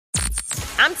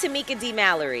I'm Tamika D.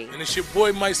 Mallory. And it's your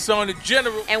boy, my son, the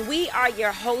General. And we are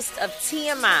your hosts of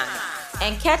TMI.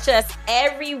 And catch us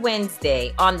every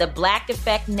Wednesday on the Black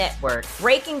Effect Network,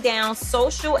 breaking down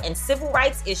social and civil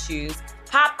rights issues,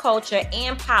 pop culture,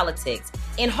 and politics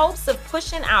in hopes of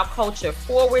pushing our culture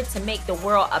forward to make the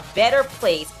world a better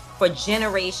place for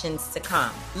generations to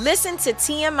come. Listen to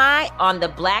TMI on the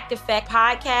Black Effect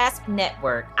Podcast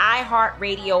Network,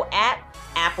 iHeartRadio app,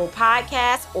 Apple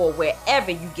Podcasts, or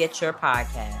wherever you get your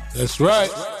podcasts. That's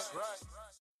right.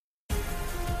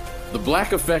 The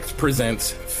Black Effect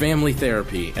presents Family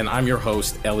Therapy, and I'm your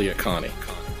host, Elliot Connie.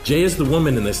 Jay is the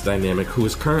woman in this dynamic who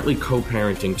is currently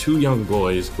co-parenting 2 young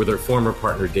boys with her former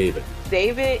partner, David.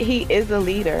 David, he is a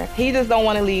leader. He just don't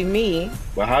want to leave me.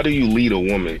 But how do you lead a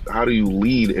woman? How do you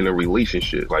lead in a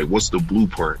relationship? Like, what's the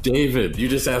blueprint? David, you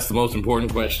just asked the most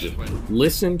important question.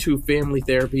 Listen to Family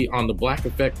Therapy on the Black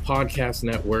Effect Podcast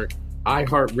Network,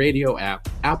 iHeartRadio app,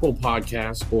 Apple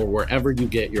Podcasts, or wherever you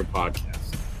get your podcasts.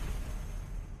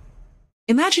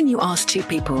 Imagine you ask 2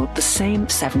 people the same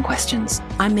 7 questions.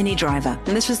 I'm Minnie Driver,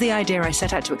 and this was the idea I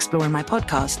set out to explore in my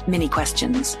podcast, Minnie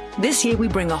Questions. This year, we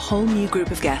bring a whole new group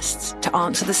of guests to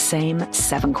answer the same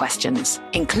 7 questions,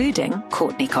 including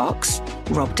Courtney Cox,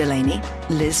 Rob Delaney,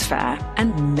 Liz Phair,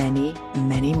 and many,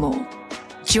 many more.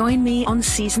 Join me on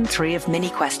Season 3 of Minnie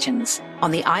Questions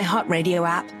on the iHeartRadio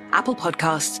app, Apple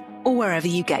Podcasts, or wherever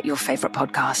you get your favorite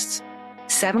podcasts.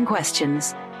 7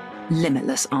 questions,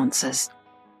 limitless answers.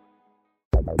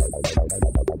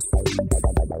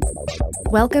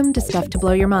 Welcome to Stuff to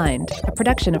Blow Your Mind, a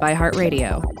production of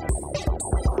iHeartRadio.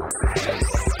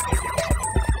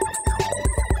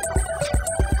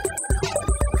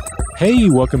 Hey,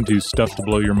 welcome to Stuff to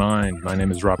Blow Your Mind. My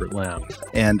name is Robert Lamb.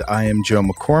 And I am Joe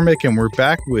McCormick, and we're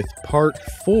back with part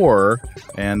 4.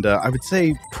 And I would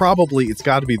say probably it's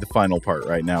got to be the final part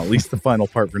right now, at least the final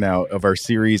part for now, of our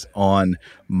series on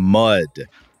mud.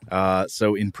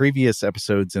 So in previous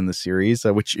episodes in the series,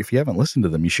 which if you haven't listened to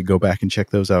them, you should go back and check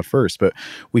those out first. But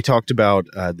we talked about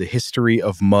the history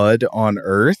of mud on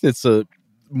Earth. It's a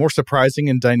more surprising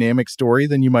and dynamic story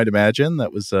than you might imagine.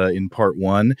 That was in part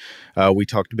 1. We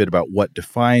talked a bit about what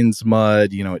defines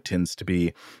mud. You know, it tends to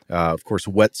be, of course,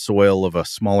 wet soil of a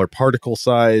smaller particle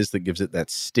size that gives it that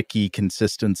sticky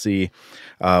consistency.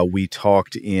 We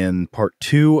talked in part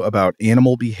 2 about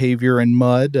animal behavior in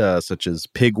mud, such as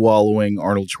pig wallowing,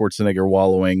 Arnold Schwarzenegger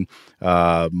wallowing,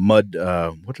 mud,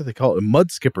 what do they call it?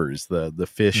 Mud skippers, the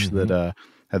fish that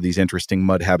have these interesting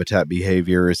mud habitat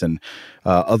behaviors and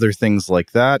other things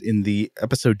like that. In the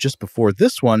episode just before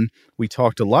this one, we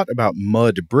talked a lot about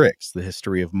mud bricks, the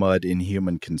history of mud in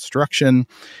human construction.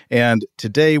 And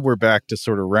today we're back to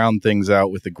sort of round things out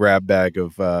with a grab bag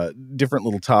of different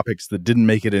little topics that didn't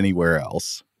make it anywhere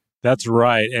else. That's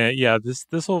right. And yeah,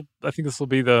 I think this will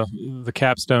be the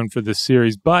capstone for this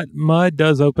series. But mud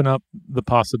does open up the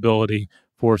possibility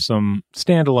for some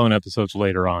standalone episodes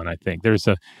later on. I think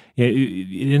it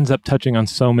ends up touching on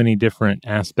so many different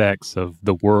aspects of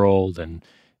the world and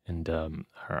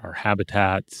our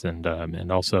habitats and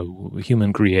also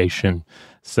human creation.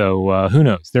 So who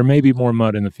knows? There may be more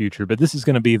mud in the future, but this is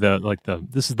going to be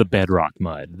this is the bedrock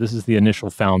mud. This is the initial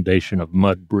foundation of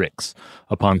mud bricks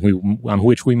on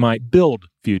which we might build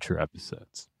future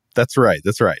episodes. That's right.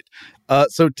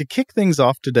 So to kick things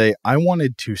off today, I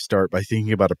wanted to start by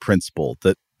thinking about a principle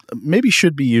that maybe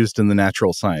should be used in the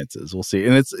natural sciences. We'll see.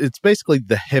 And it's basically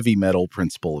the heavy metal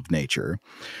principle of nature,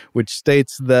 which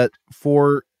states that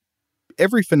for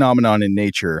every phenomenon in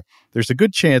nature, there's a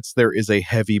good chance there is a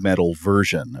heavy metal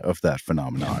version of that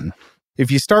phenomenon. If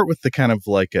you start with the kind of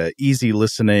like a easy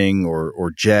listening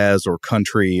or jazz or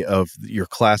country of your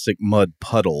classic mud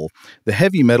puddle, the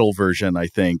heavy metal version, I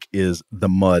think, is the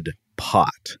mud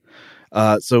pot.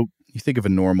 So you think of a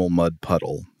normal mud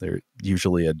puddle. They're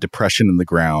usually a depression in the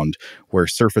ground where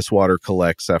surface water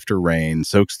collects after rain,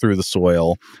 soaks through the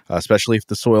soil, especially if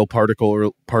the soil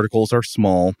particles are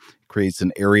small, creates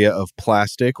an area of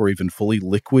plastic or even fully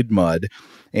liquid mud.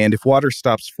 And if water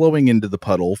stops flowing into the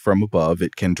puddle from above,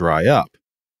 it can dry up.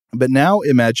 But now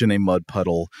imagine a mud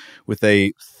puddle with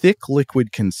a thick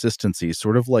liquid consistency,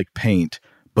 sort of like paint,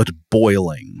 but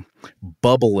boiling,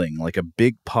 bubbling like a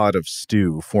big pot of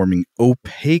stew, forming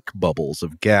opaque bubbles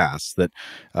of gas that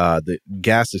the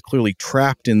gas is clearly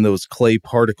trapped in those clay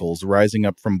particles rising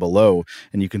up from below.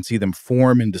 And you can see them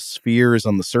form into spheres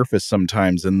on the surface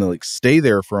sometimes, and they'll stay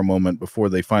there for a moment before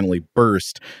they finally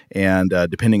burst. And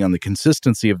depending on the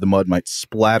consistency of the mud, might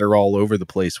splatter all over the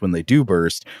place when they do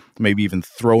burst, maybe even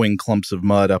throwing clumps of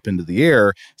mud up into the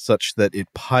air such that it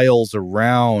piles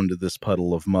around this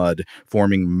puddle of mud,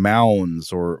 forming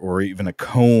mounds or or even a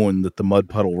cone that the mud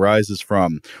puddle rises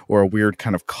from, or a weird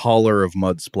kind of collar of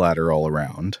mud splatter all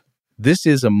around. This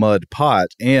is a mud pot,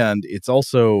 and it's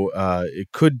also,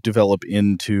 it could develop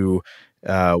into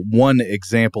one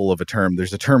example of a term.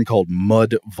 There's a term called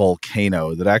mud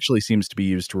volcano that actually seems to be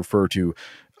used to refer to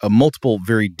multiple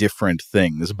very different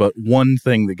things. But one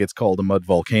thing that gets called a mud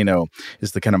volcano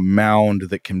is the kind of mound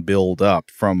that can build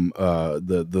up from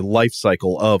the life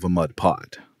cycle of a mud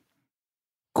pot.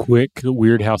 Quick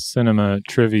Weird House Cinema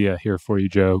trivia here for you,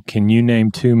 Joe. Can you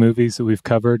name 2 movies that we've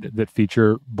covered that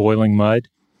feature boiling mud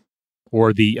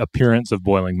or the appearance of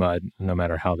boiling mud, no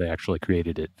matter how they actually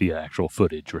created it via actual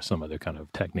footage or some other kind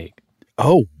of technique?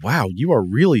 Oh, wow. You are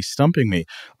really stumping me.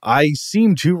 I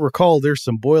seem to recall there's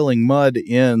some boiling mud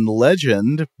in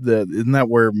Legend. Isn't that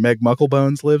where Meg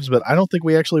Mucklebones lives? But I don't think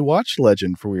we actually watched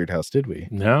Legend for Weird House, did we?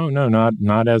 No,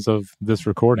 not as of this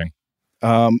recording.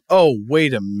 Oh,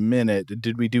 wait a minute.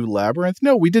 Did we do Labyrinth?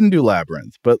 No, we didn't do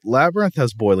Labyrinth, but Labyrinth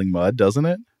has boiling mud, doesn't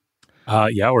it?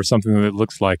 Yeah, or something that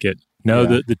looks like it. No,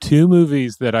 yeah. The 2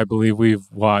 movies that I believe we've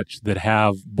watched that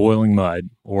have boiling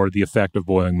mud or the effect of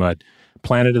boiling mud,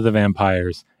 Planet of the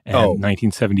Vampires and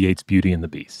 1978's Beauty and the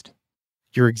Beast.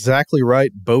 You're exactly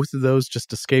right. Both of those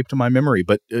just escaped my memory,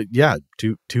 but yeah,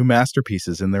 two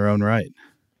masterpieces in their own right.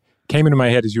 Came into my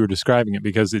head as you were describing it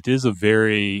because it is a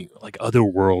very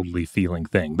otherworldly feeling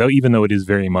thing. Though even though it is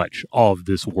very much of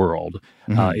this world,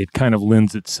 it kind of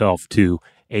lends itself to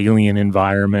alien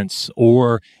environments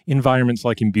or environments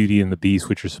like in Beauty and the Beast,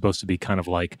 which are supposed to be kind of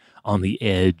like on the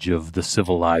edge of the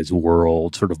civilized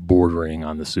world, sort of bordering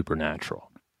on the supernatural.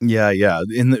 Yeah.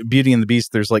 In the Beauty and the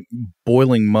Beast, there's like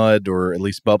boiling mud or at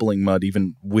least bubbling mud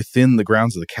even within the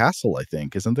grounds of the castle, I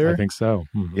think, isn't there? I think so.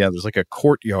 Mm-hmm. Yeah, there's like a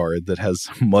courtyard that has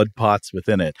mud pots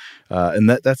within it. And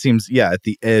that seems, at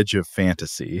the edge of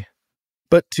fantasy.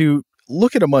 But to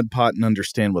look at a mud pot and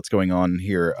understand what's going on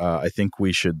here, I think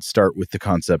we should start with the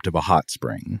concept of a hot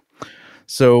spring.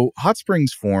 So hot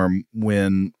springs form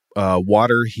when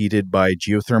water heated by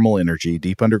geothermal energy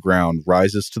deep underground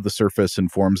rises to the surface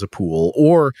and forms a pool,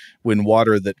 or when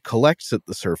water that collects at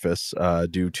the surface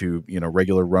due to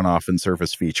regular runoff and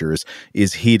surface features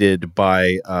is heated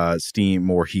by steam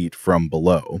or heat from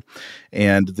below.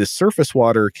 And this surface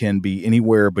water can be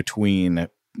anywhere between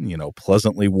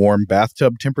pleasantly warm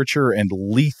bathtub temperature and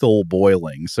lethal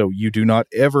boiling. So you do not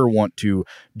ever want to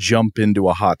jump into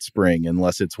a hot spring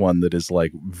unless it's one that is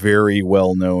like very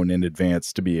well known in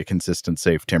advance to be a consistent,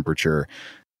 safe temperature.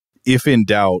 If in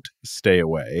doubt, stay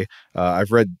away.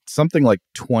 I've read something like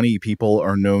 20 people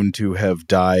are known to have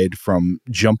died from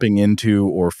jumping into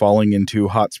or falling into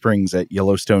hot springs at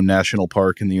Yellowstone National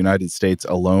Park in the United States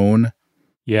alone.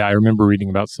 Yeah, I remember reading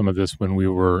about some of this when we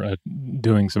were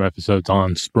doing some episodes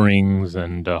on springs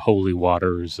and holy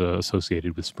waters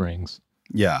associated with springs.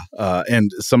 Yeah, and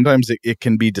sometimes it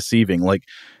can be deceiving. Like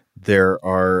there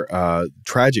are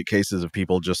tragic cases of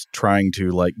people just trying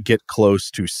to get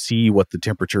close to see what the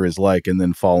temperature is like and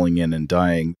then falling in and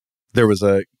dying. There was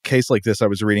a case like this I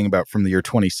was reading about from the year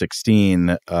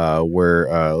 2016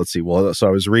 where, so I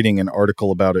was reading an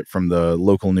article about it from the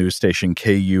local news station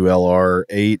KULR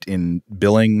 8 in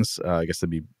Billings. I guess that'd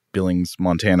be Billings,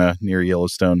 Montana, near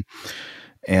Yellowstone.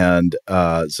 And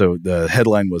so the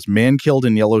headline was, "Man Killed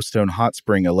in Yellowstone Hot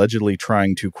Spring Allegedly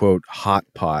Trying to, quote, hot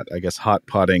pot." I guess hot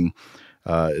potting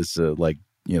is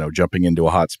jumping into a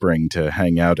hot spring to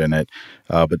hang out in it.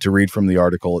 But to read from the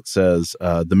article, it says,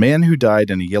 the man who died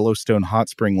in a Yellowstone hot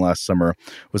spring last summer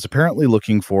was apparently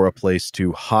looking for a place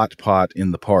to hot pot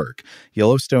in the park.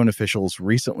 Yellowstone officials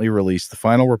recently released the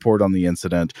final report on the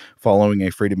incident. Following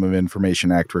a Freedom of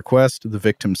Information Act request, the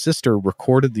victim's sister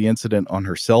recorded the incident on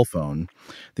her cell phone.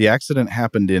 The accident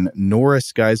happened in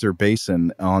Norris Geyser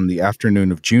Basin on the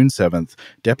afternoon of June 7th.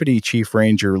 Deputy Chief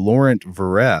Ranger Laurent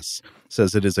Verres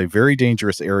says it is a very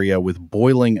dangerous area with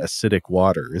boiling acidic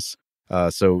waters.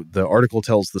 So the article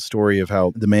tells the story of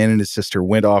how the man and his sister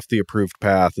went off the approved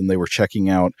path and they were checking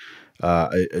out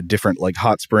a different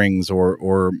hot springs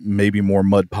or maybe more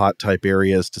mud pot type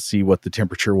areas to see what the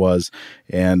temperature was.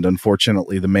 And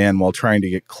unfortunately, the man, while trying to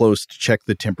get close to check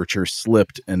the temperature,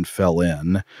 slipped and fell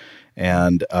in.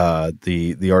 And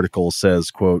the article says,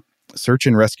 quote, "Search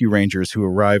and rescue rangers who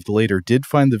arrived later did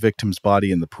find the victim's body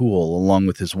in the pool, along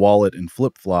with his wallet and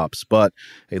flip-flops, but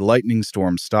a lightning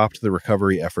storm stopped the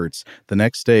recovery efforts. The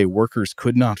next day, workers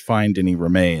could not find any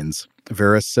remains."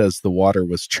 Verres says the water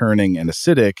was churning and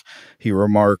acidic. He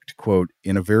remarked, quote,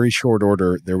 "In a very short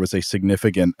order, there was a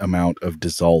significant amount of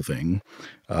dissolving."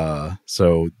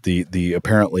 So the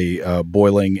apparently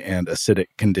boiling and acidic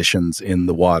conditions in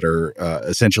the water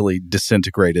essentially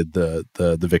disintegrated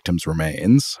the victim's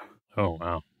remains. Oh,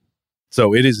 wow.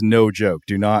 So it is no joke.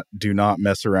 Do not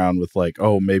mess around with like,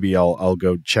 oh, maybe I'll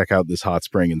go check out this hot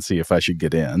spring and see if I should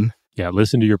get in. Yeah,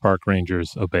 listen to your park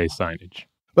rangers, obey signage.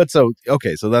 But so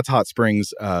that's hot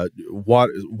springs,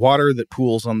 water that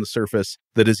pools on the surface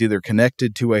that is either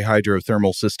connected to a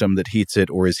hydrothermal system that heats it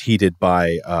or is heated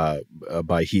by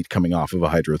heat coming off of a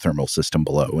hydrothermal system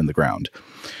below in the ground.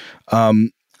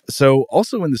 So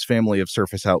also in this family of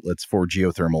surface outlets for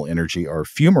geothermal energy are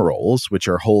fumaroles, which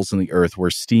are holes in the earth where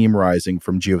steam rising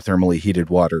from geothermally heated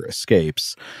water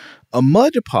escapes. A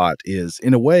mud pot is,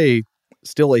 in a way,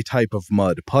 still a type of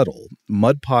mud puddle.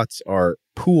 Mud pots are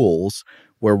pools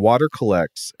where water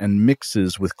collects and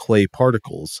mixes with clay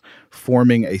particles,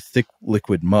 forming a thick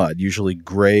liquid mud, usually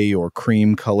gray or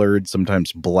cream colored,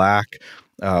 sometimes black,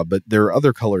 but there are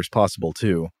other colors possible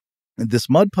too. This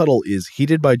mud puddle is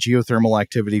heated by geothermal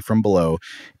activity from below,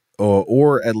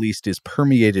 or at least is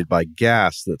permeated by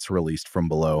gas that's released from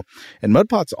below. And mud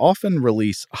pots often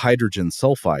release hydrogen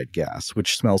sulfide gas,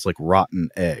 which smells like rotten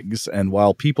eggs. And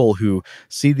while people who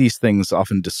see these things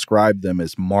often describe them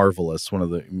as marvelous, one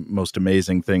of the most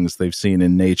amazing things they've seen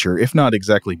in nature, if not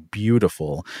exactly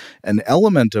beautiful, an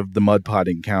element of the mud pot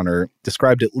encounter,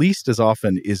 described at least as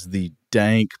often, is the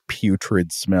dank,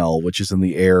 putrid smell, which is in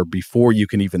the air before you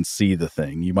can even see the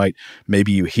thing.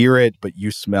 Maybe you hear it, but you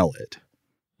smell it.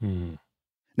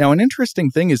 Now, an interesting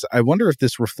thing is, I wonder if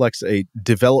this reflects a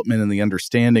development in the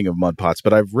understanding of mud pots,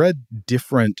 but I've read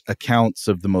different accounts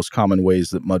of the most common ways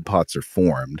that mud pots are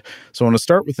formed. So I want to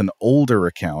start with an older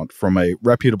account from a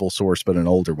reputable source, but an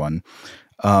older one.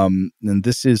 And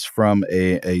this is from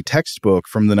a textbook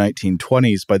from the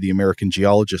 1920s by the American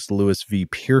geologist Lewis V.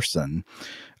 Pearson,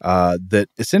 that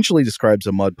essentially describes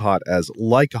a mud pot as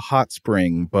like a hot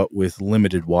spring, but with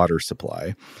limited water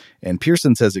supply. And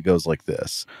Pearson says it goes like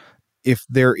this. If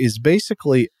there is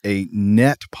basically a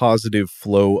net positive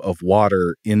flow of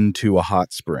water into a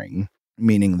hot spring,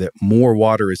 meaning that more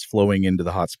water is flowing into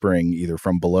the hot spring, either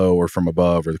from below or from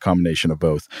above, or the combination of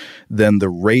both, then the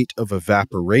rate of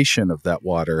evaporation of that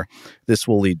water, this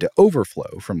will lead to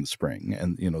overflow from the spring.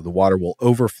 And, the water will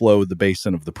overflow the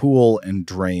basin of the pool and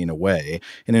drain away.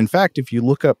 And in fact, if you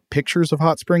look up pictures of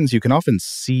hot springs, you can often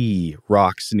see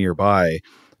rocks nearby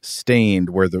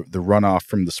stained where the runoff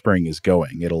from the spring is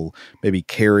going. It'll maybe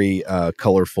carry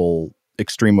colorful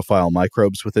extremophile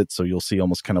microbes with it, so you'll see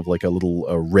almost kind of like a little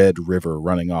red river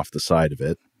running off the side of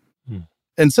it.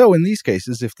 And so in these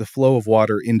cases, if the flow of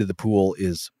water into the pool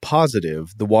is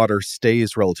positive, the water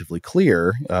stays relatively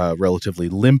clear, relatively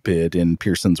limpid in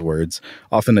Pearson's words,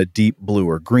 often a deep blue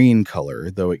or green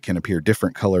color, though it can appear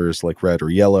different colors like red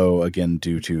or yellow, again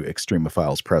due to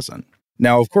extremophiles present.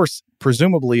 Now, of course,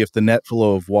 presumably if the net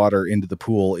flow of water into the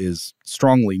pool is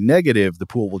strongly negative, the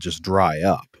pool will just dry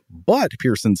up. But,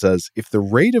 Pearson says, if the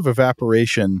rate of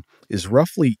evaporation is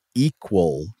roughly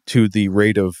equal to the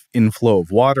rate of inflow of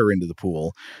water into the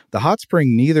pool, the hot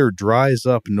spring neither dries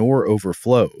up nor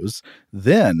overflows.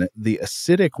 Then the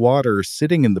acidic water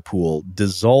sitting in the pool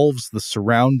dissolves the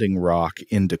surrounding rock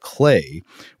into clay,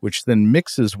 which then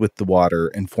mixes with the water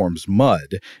and forms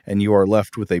mud, and you are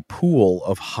left with a pool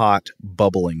of hot,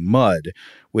 bubbling mud,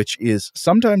 which is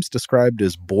sometimes described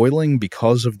as boiling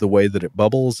because of the way that it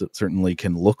bubbles. It certainly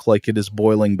can look like it is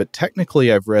boiling, but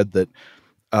technically I've read that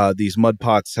these mud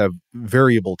pots have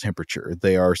variable temperature.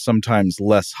 They are sometimes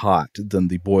less hot than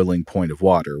the boiling point of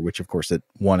water, which of course at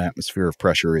 1 atmosphere of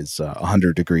pressure is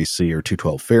 100 degrees C or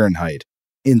 212 Fahrenheit.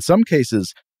 In some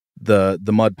cases, the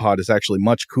mud pot is actually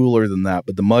much cooler than that,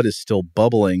 but the mud is still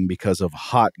bubbling because of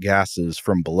hot gases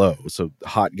from below. So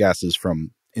hot gases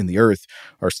from in the earth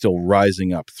are still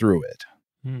rising up through it.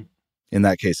 In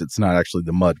that case, it's not actually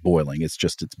the mud boiling. It's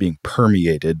being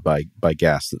permeated by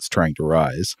gas that's trying to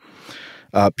rise.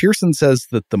 Pearson says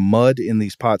that the mud in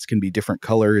these pots can be different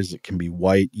colors. It can be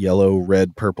white, yellow,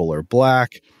 red, purple, or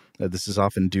black. This is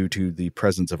often due to the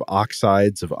presence of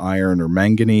oxides of iron or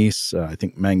manganese. I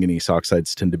think manganese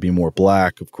oxides tend to be more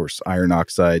black. Of course, iron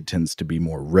oxide tends to be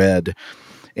more red.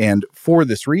 And for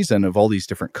this reason of all these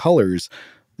different colors,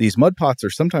 these mud pots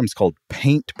are sometimes called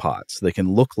paint pots. They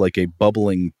can look like a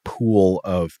bubbling pool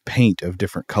of paint of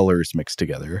different colors mixed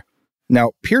together.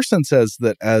 Now, Pearson says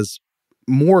that as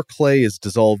more clay is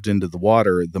dissolved into the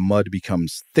water, the mud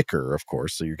becomes thicker, of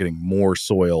course. So you're getting more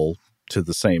soil to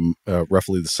the same,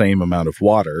 roughly the same amount of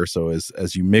water. So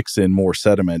as you mix in more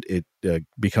sediment, it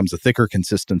becomes a thicker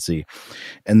consistency.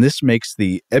 And this makes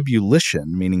the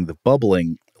ebullition, meaning the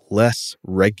bubbling, less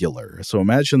regular. So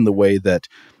imagine the way that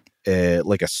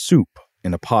like a soup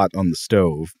in a pot on the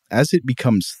stove, as it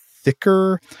becomes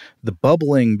thicker, the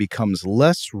bubbling becomes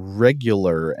less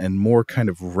regular and more kind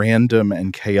of random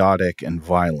and chaotic and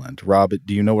violent. Rob,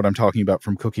 do you know what I'm talking about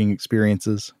from cooking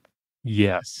experiences?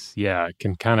 Yes. Yeah. It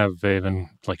can kind of even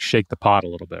like shake the pot a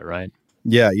little bit, right?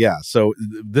 Yeah. So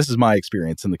this is my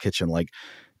experience in the kitchen. Like,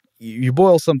 you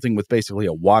boil something with basically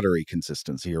a watery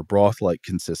consistency or broth-like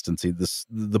consistency.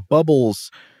 The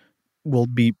bubbles will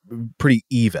be pretty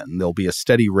even. There'll be a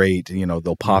steady rate,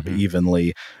 they'll pop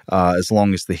evenly as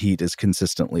long as the heat is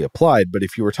consistently applied. But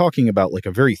if you were talking about like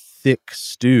a very thick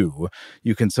stew,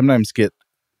 you can sometimes get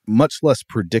much less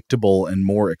predictable and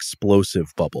more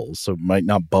explosive bubbles. So it might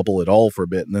not bubble at all for a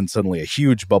bit, and then suddenly a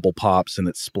huge bubble pops and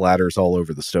it splatters all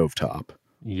over the stovetop.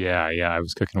 Yeah. I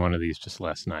was cooking one of these just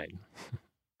last night.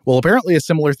 Well, apparently a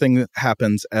similar thing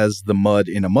happens as the mud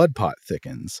in a mud pot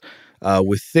thickens.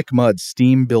 With thick mud,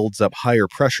 steam builds up higher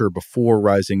pressure before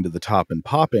rising to the top and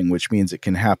popping, which means it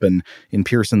can happen, in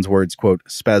Pearson's words, quote,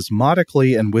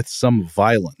 spasmodically and with some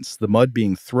violence, the mud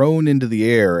being thrown into the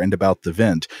air and about the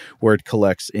vent, where it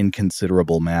collects in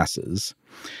considerable masses.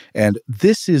 And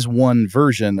this is one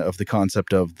version of the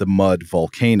concept of the mud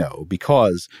volcano,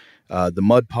 because the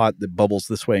mud pot that bubbles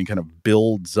this way and kind of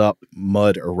builds up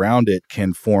mud around it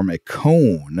can form a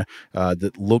cone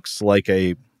that looks like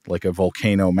a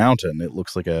volcano mountain. It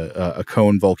looks like a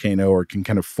cone volcano, or can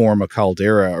kind of form a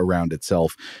caldera around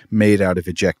itself made out of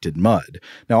ejected mud.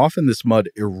 Now, often this mud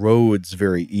erodes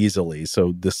very easily,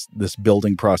 so this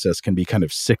building process can be kind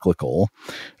of cyclical.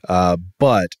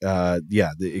 But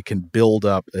it can build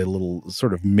up a little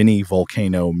sort of mini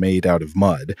volcano made out of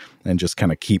mud and just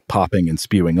kind of keep popping and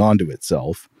spewing onto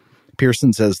itself.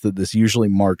 Pearson says that this usually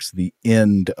marks the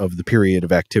end of the period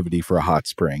of activity for a hot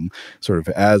spring. Sort of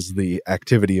as the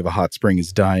activity of a hot spring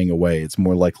is dying away, it's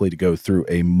more likely to go through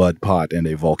a mud pot and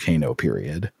a volcano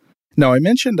period. Now, I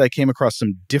mentioned I came across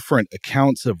some different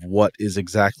accounts of what is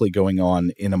exactly going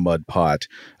on in a mud pot.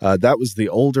 That was the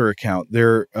older account.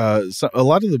 A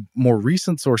lot of the more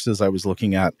recent sources I was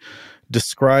looking at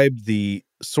described the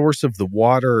source of the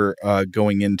water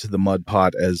going into the mud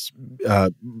pot as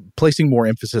placing more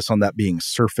emphasis on that being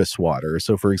surface water.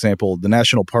 So, for example, the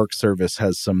National Park Service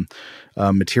has some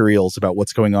materials about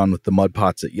what's going on with the mud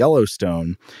pots at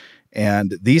Yellowstone.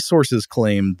 And these sources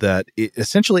claim that it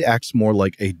essentially acts more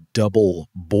like a double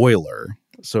boiler.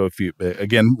 So if you,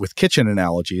 again, with kitchen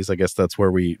analogies, I guess that's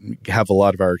where we have a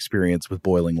lot of our experience with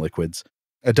boiling liquids.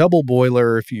 A double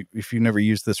boiler, if you never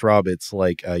used this, Rob, it's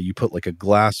like you put like a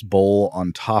glass bowl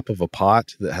on top of a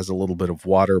pot that has a little bit of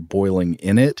water boiling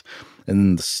in it. And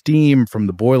then the steam from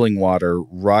the boiling water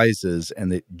rises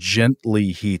and it gently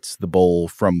heats the bowl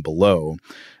from below,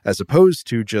 as opposed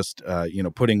to just,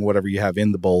 putting whatever you have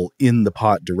in the bowl in the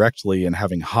pot directly and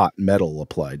having hot metal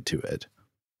applied to it.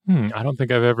 I don't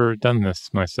think I've ever done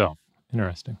this myself.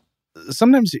 Interesting.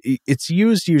 Sometimes it's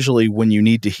used usually when you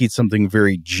need to heat something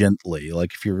very gently,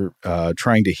 like if you're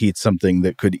trying to heat something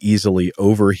that could easily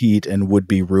overheat and would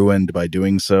be ruined by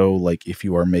doing so. Like if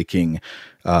you are making,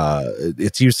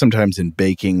 it's used sometimes in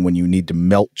baking when you need to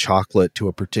melt chocolate to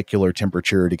a particular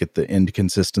temperature to get the end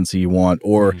consistency you want.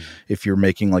 Or if you're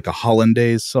making like a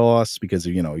hollandaise sauce, because,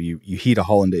 you heat a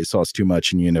hollandaise sauce too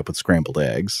much and you end up with scrambled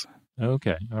eggs.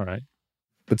 Okay. All right.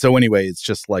 But so anyway, it's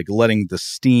just like letting the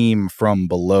steam from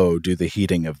below do the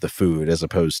heating of the food, as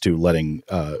opposed to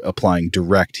applying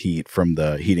direct heat from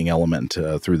the heating element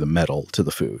through the metal to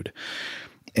the food.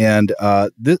 And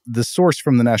the source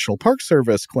from the National Park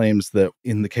Service claims that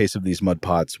in the case of these mud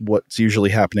pots, what's usually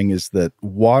happening is that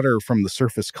water from the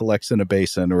surface collects in a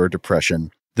basin or a depression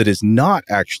that is not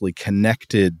actually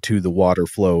connected to the water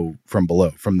flow from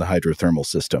below, from the hydrothermal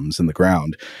systems in the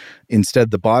ground.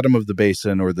 Instead, the bottom of the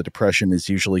basin or the depression is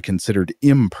usually considered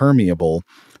impermeable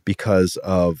because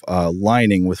of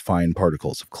lining with fine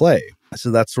particles of clay.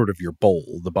 So that's sort of your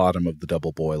bowl, the bottom of the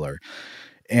double boiler.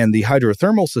 And the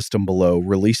hydrothermal system below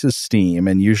releases steam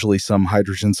and usually some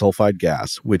hydrogen sulfide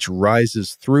gas, which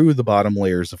rises through the bottom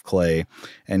layers of clay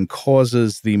and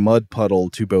causes the mud puddle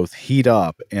to both heat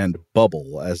up and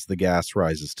bubble as the gas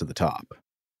rises to the top.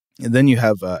 And then you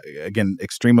have, again,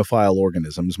 extremophile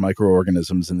organisms,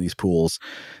 microorganisms in these pools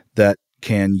that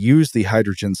can use the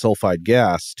hydrogen sulfide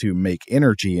gas to make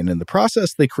energy, and in the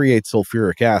process they create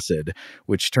sulfuric acid,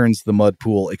 which turns the mud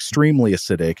pool extremely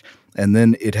acidic, and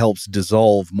then it helps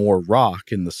dissolve more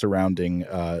rock in the surrounding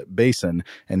basin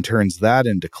and turns that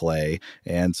into clay.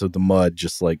 And so the mud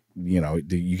just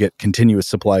you get continuous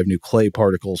supply of new clay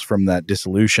particles from that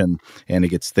dissolution, and it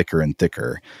gets thicker and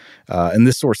thicker. And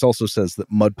this source also says that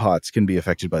mud pots can be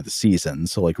affected by the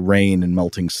seasons. So like rain and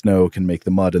melting snow can make the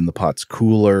mud in the pots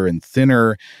cooler and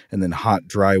thinner, and then hot,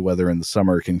 dry weather in the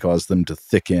summer can cause them to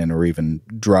thicken or even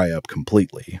dry up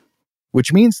completely.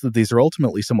 which means that these are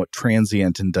ultimately somewhat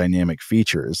transient and dynamic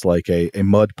features, like a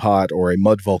mud pot or a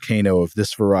mud volcano of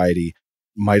this variety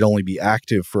might only be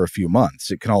active for a few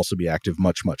months. It can also be active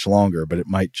much, much longer, but it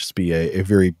might just be a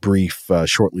very brief,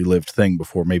 shortly lived thing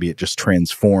before maybe it just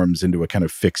transforms into a kind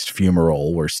of fixed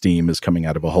fumarole where steam is coming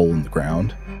out of a hole in the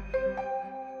ground.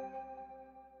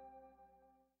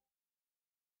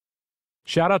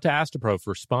 Shout out to Astepro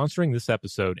for sponsoring this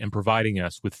episode and providing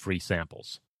us with free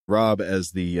samples. Rob,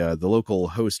 as the local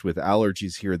host with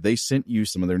allergies here, they sent you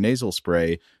some of their nasal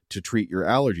spray to treat your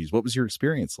allergies. What was your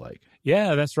experience like?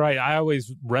 Yeah, that's right. I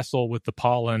always wrestle with the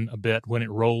pollen a bit when it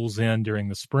rolls in during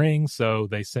the spring, so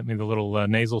they sent me the little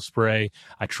nasal spray.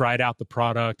 I tried out the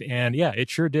product, and yeah, it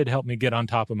sure did help me get on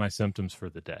top of my symptoms for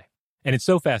the day. And it's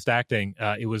so fast-acting,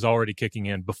 it was already kicking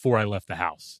in before I left the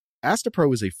house.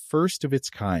 Astepro is a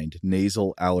first-of-its-kind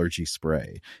nasal allergy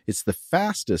spray. It's the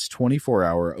fastest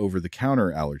 24-hour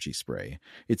over-the-counter allergy spray.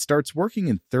 It starts working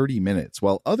in 30 minutes,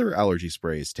 while other allergy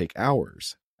sprays take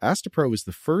hours. Astepro is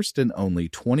the first and only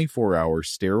 24-hour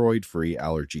steroid-free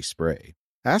allergy spray.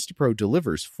 Astepro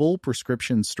delivers full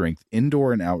prescription-strength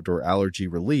indoor and outdoor allergy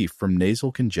relief from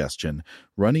nasal congestion,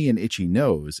 runny and itchy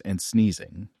nose, and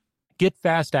sneezing. Get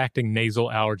fast-acting nasal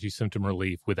allergy symptom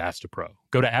relief with Astepro.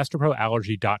 Go to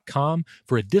asteproallergy.com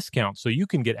for a discount so you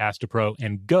can get Astepro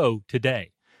and go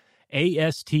today.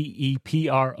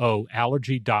 ASTEPRO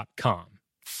allergy.com.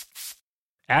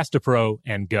 Astepro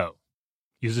and go.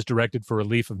 Use as directed for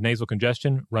relief of nasal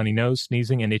congestion, runny nose,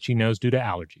 sneezing, and itchy nose due to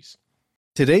allergies.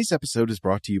 Today's episode is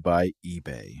brought to you by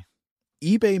eBay.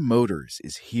 eBay Motors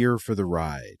is here for the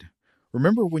ride.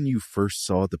 Remember when you first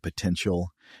saw the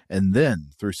potential? And then,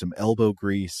 through some elbow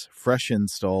grease, fresh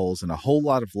installs, and a whole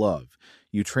lot of love,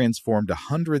 you transformed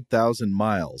 100,000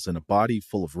 miles and a body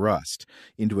full of rust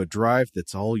into a drive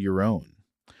that's all your own.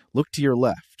 Look to your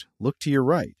left. Look to your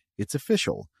right. It's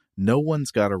official. No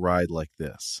one's got a ride like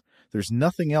this. There's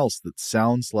nothing else that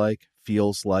sounds like,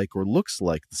 feels like, or looks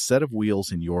like the set of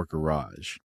wheels in your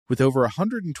garage. With over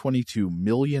 122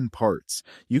 million parts,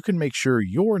 you can make sure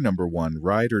your number one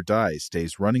ride or die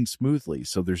stays running smoothly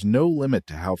so there's no limit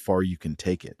to how far you can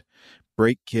take it.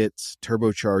 Brake kits,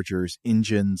 turbochargers,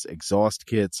 engines, exhaust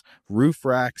kits, roof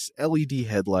racks, LED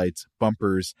headlights,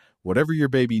 bumpers, whatever your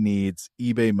baby needs,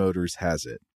 eBay Motors has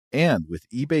it. And with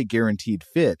eBay Guaranteed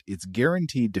Fit, it's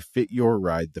guaranteed to fit your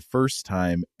ride the first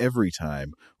time, every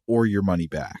time, or your money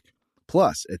back.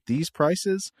 Plus, at these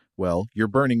prices, well, you're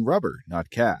burning rubber, not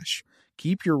cash.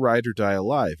 Keep your ride or die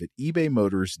alive at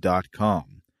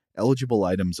ebaymotors.com. Eligible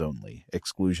items only.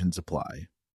 Exclusions apply.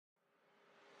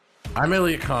 I'm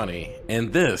Elliot Connie,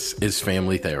 and this is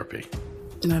Family Therapy.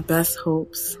 My best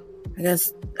hopes, I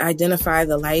guess, identify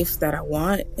the life that I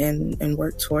want and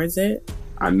work towards it.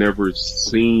 I never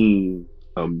seen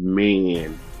a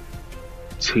man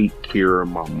take care of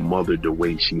my mother the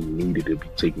way she needed to be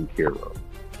taken care of.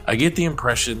 I get the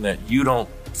impression that you don't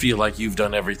feel like you've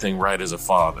done everything right as a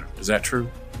father. Is that true?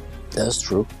 That's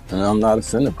true, and I'm not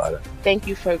offended by that. Thank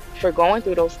you for going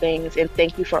through those things, and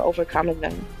thank you for overcoming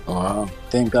them.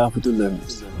 Thank God for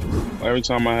deliverance. Every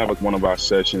time I have one of our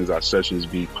sessions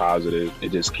be positive.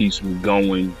 It just keeps me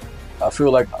going. I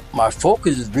feel like my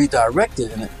focus is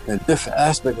redirected in a different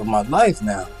aspect of my life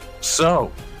now.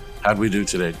 So, how'd we do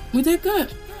today? We did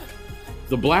good.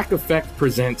 The Black Effect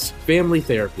presents Family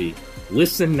Therapy.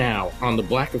 Listen now on the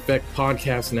Black Effect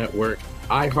Podcast Network,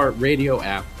 iHeartRadio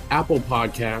app, Apple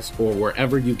Podcasts, or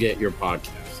wherever you get your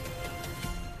podcasts.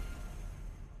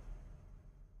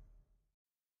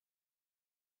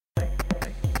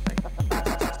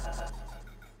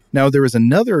 Now, there is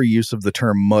another use of the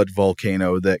term mud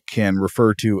volcano that can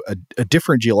refer to a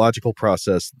different geological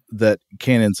process that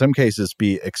can, in some cases,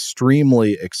 be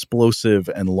extremely explosive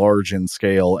and large in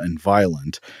scale and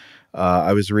violent.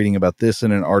 I was reading about this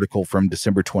in an article from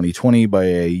December 2020 by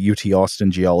a UT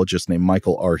Austin geologist named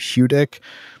Michael R. Hudick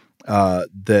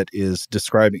that is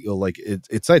describing,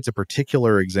 it cites a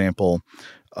particular example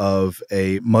of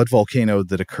a mud volcano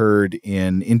that occurred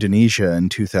in Indonesia in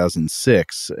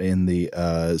 2006 in the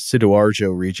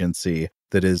Sidoarjo Regency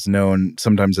that is known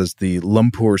sometimes as the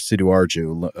Lumpur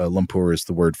Sidoarjo. Lumpur is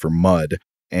the word for mud.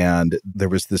 And there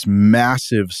was this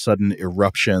massive sudden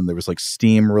eruption. There was like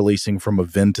steam releasing from a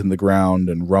vent in the ground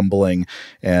and rumbling.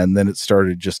 And then it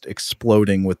started just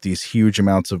exploding with these huge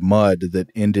amounts of mud that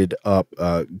ended up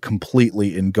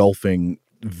completely engulfing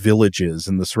villages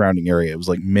in the surrounding area. It was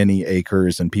like many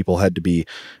acres, and people had to be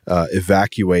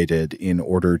evacuated in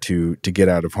order to get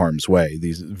out of harm's way.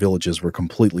 These villages were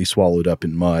completely swallowed up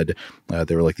in mud.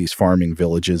 There were like these farming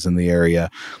villages in the area.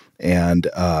 And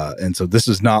so this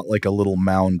is not like a little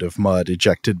mound of mud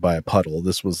ejected by a puddle.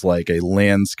 This was like a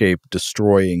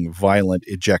landscape-destroying, violent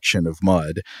ejection of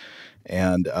mud.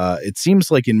 And it seems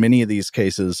like in many of these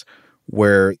cases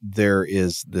where there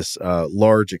is this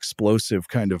large explosive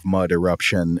kind of mud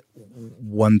eruption,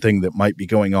 one thing that might be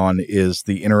going on is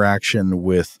the interaction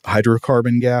with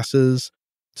hydrocarbon gases.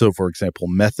 So, for example,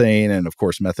 methane, and of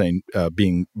course, methane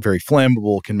being very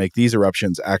flammable can make these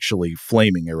eruptions actually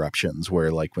flaming eruptions,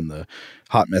 where like when the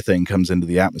hot methane comes into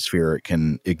the atmosphere, it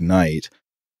can ignite.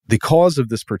 The cause of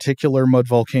this particular mud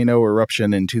volcano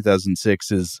eruption in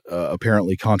 2006 is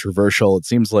apparently controversial. It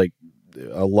seems like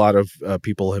a lot of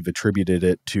people have attributed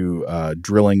it to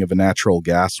drilling of a natural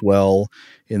gas well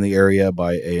in the area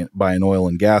by an oil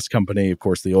and gas company. Of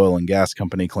course, the oil and gas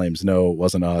company claims, no, it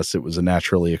wasn't us. It was a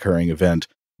naturally occurring event.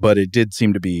 But it did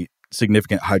seem to be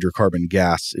significant hydrocarbon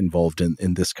gas involved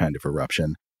in this kind of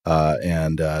eruption.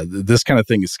 This kind of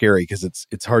thing is scary because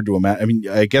it's hard to imagine. I mean,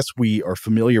 I guess we are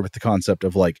familiar with the concept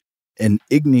of like an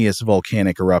igneous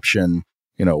volcanic eruption,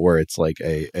 where it's like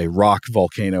a rock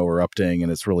volcano erupting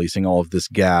and it's releasing all of this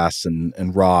gas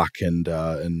and rock and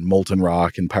molten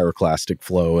rock and pyroclastic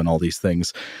flow and all these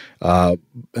things.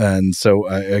 And so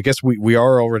I guess we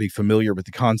are already familiar with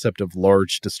the concept of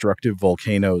large destructive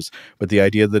volcanoes, but the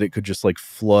idea that it could just like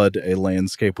flood a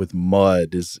landscape with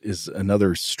mud is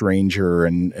another stranger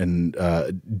and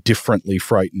differently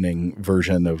frightening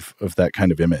version of that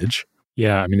kind of image.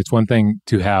 Yeah, I mean, it's one thing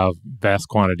to have vast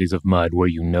quantities of mud where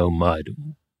mud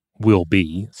will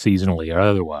be, seasonally or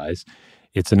otherwise.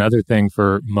 It's another thing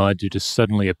for mud to just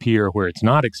suddenly appear where it's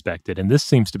not expected. And this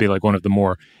seems to be like one of the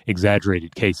more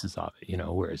exaggerated cases of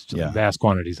it, where it's just vast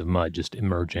quantities of mud just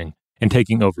emerging and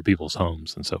taking over people's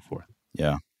homes and so forth.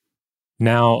 Yeah.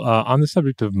 Now, on the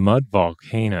subject of mud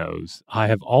volcanoes, I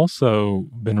have also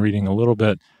been reading a little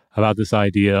bit about this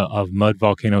idea of mud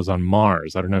volcanoes on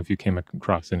Mars. I don't know if you came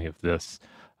across any of this.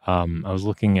 I was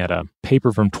looking at a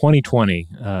paper from 2020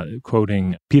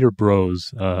 quoting Peter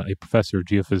Broz, a professor of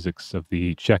geophysics of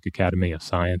the Czech Academy of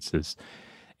Sciences.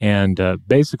 And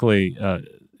basically,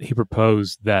 he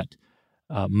proposed that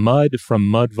mud from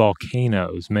mud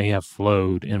volcanoes may have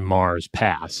flowed in Mars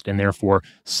past, and therefore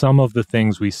some of the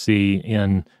things we see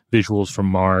in visuals from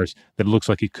Mars that looks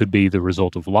like it could be the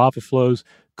result of lava flows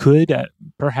could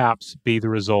perhaps be the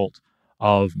result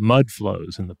of mud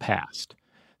flows in the past.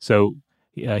 So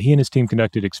he and his team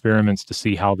conducted experiments to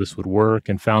see how this would work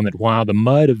and found that while the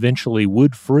mud eventually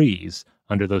would freeze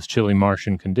under those chilly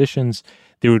Martian conditions,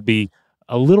 there would be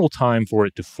a little time for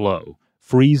it to flow,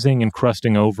 freezing and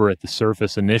crusting over at the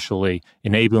surface initially,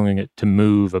 enabling it to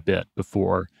move a bit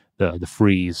before the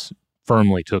freeze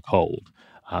firmly took hold.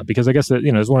 Because I guess that,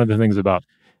 is one of the things about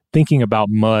thinking about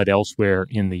mud elsewhere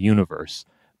in the universe.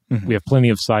 Mm-hmm. We have plenty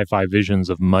of sci-fi visions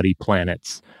of muddy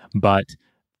planets, but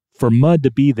for mud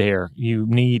to be there, you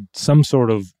need some sort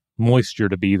of moisture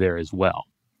to be there as well.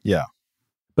 Yeah.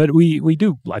 But we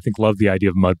do, I think, love the idea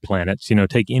of mud planets.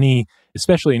 Take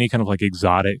especially any kind of like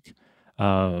exotic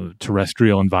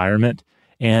terrestrial environment,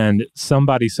 and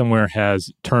somebody somewhere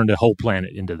has turned a whole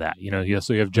planet into that.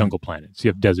 So you have jungle planets, you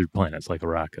have desert planets like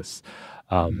Arrakis.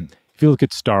 If you look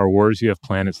at Star Wars, you have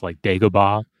planets like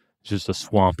Dagobah, just a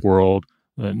swamp world.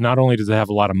 Not only does it have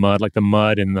a lot of mud, like the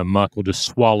mud and the muck will just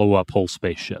swallow up whole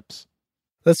spaceships.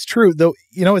 That's true, though.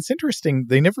 It's interesting.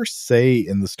 They never say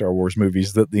in the Star Wars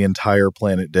movies that the entire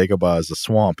planet Dagobah is a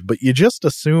swamp, but you just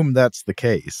assume that's the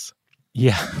case.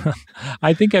 Yeah,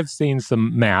 I think I've seen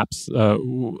some maps,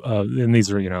 and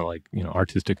these are,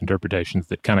 artistic interpretations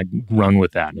that kind of run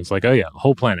with that. And it's like, oh yeah,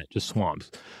 whole planet, just swamps.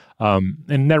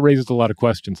 And that raises a lot of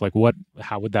questions, like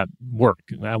how would that work?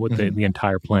 How would the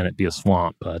entire planet be a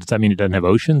swamp? Does that mean it doesn't have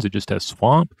oceans? It just has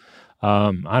swamp?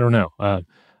 I don't know.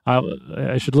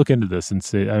 I should look into this and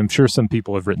see. I'm sure some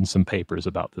people have written some papers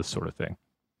about this sort of thing.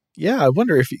 Yeah, I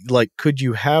wonder if, could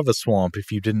you have a swamp if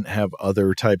you didn't have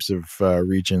other types of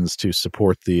regions to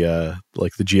support the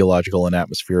geological and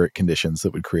atmospheric conditions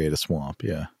that would create a swamp?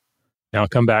 Yeah. Now, I'll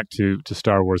come back to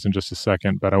Star Wars in just a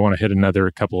second, but I want to hit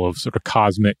another couple of sort of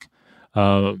cosmic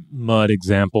mud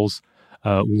examples.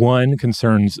 One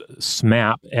concerns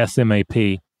SMAP,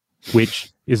 S-M-A-P,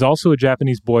 which is also a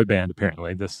Japanese boy band,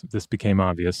 apparently. This became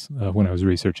obvious when I was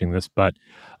researching this. But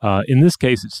in this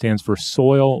case, it stands for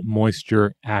Soil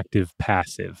Moisture Active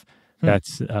Passive.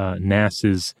 That's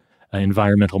NASA's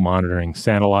environmental monitoring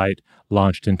satellite,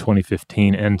 launched in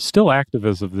 2015 and still active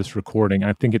as of this recording.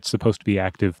 I think it's supposed to be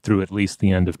active through at least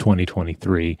the end of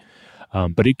 2023.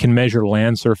 But it can measure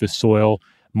land surface soil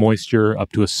moisture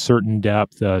up to a certain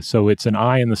depth. So it's an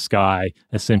eye in the sky,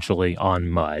 essentially, on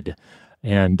mud.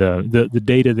 And the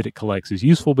data that it collects is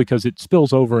useful because it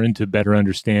spills over into better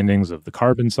understandings of the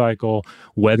carbon cycle,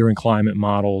 weather and climate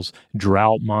models,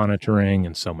 drought monitoring,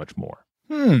 and so much more.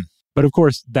 But of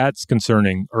course, that's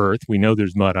concerning Earth. We know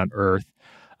there's mud on Earth.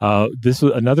 This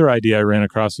was another idea I ran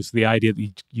across, was the idea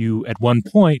that you, at one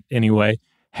point anyway,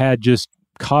 had just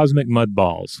cosmic mud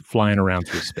balls flying around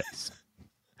through space.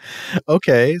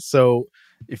 Okay, so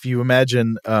if you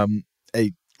imagine a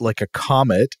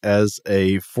comet as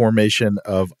a formation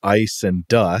of ice and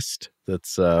dust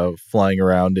that's flying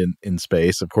around in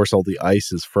space, of course, all the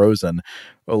ice is frozen.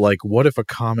 Like, what if a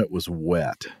comet was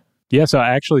wet? Yeah, so I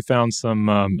actually found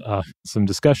some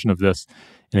discussion of this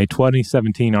in a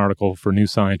 2017 article for New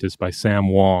Scientist by Sam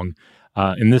Wong.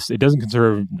 And it doesn't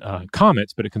concern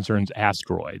comets, but it concerns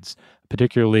asteroids,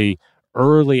 particularly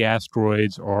early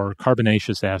asteroids or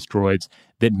carbonaceous asteroids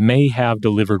that may have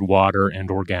delivered water and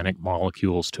organic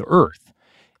molecules to Earth.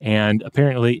 And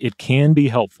apparently it can be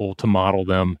helpful to model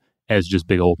them as just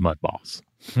big old mud balls.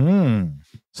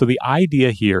 So the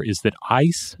idea here is that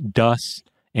ice, dust,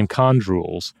 and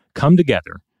chondrules come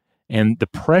together, and the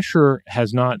pressure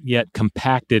has not yet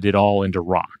compacted it all into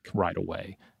rock right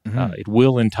away. It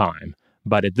will in time,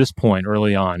 but at this point,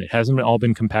 early on, it hasn't all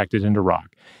been compacted into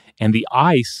rock. And the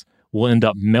ice will end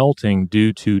up melting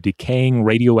due to decaying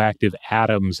radioactive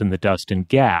atoms in the dust and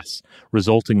gas,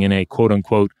 resulting in a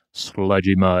quote-unquote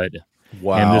sludgy mud.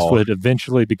 Wow. And this would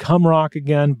eventually become rock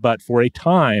again, but for a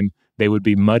time, they would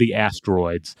be muddy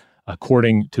asteroids,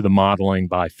 according to the modeling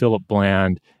by Philip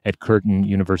Bland at Curtin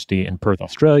University in Perth,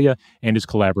 Australia, and his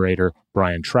collaborator,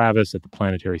 Brian Travis, at the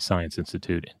Planetary Science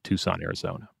Institute in Tucson,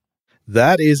 Arizona.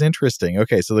 That is interesting.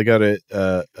 Okay, so they've got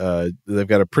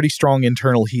a pretty strong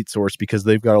internal heat source because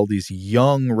they've got all these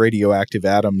young radioactive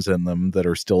atoms in them that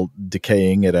are still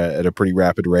decaying at a pretty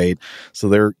rapid rate. So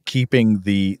they're keeping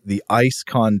the ice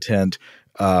content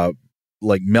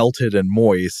like melted and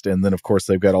moist, and then of course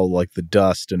they've got all like the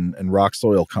dust and rock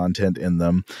soil content in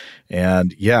them,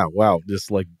 and yeah, wow,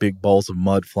 just like big balls of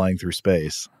mud flying through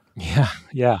space.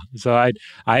 Yeah. So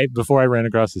I before I ran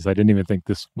across this, I didn't even think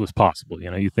this was possible.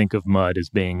 You think of mud as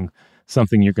being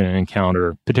something you're going to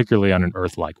encounter, particularly on an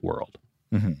Earth-like world.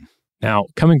 Now,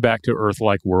 coming back to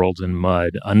Earth-like worlds and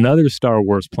mud, another Star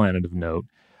Wars planet of note,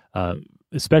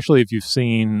 especially if you've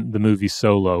seen the movie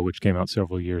Solo, which came out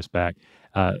several years back.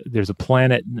 There's a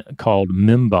planet called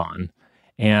Mimban,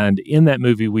 and in that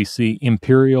movie we see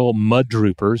Imperial mud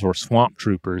troopers, or swamp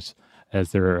troopers,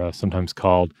 as they're sometimes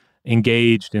called,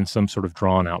 engaged in some sort of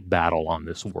drawn-out battle on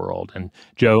this world. And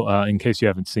Joe, in case you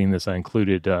haven't seen this, I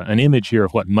included an image here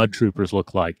of what mud troopers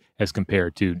look like as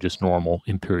compared to just normal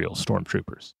Imperial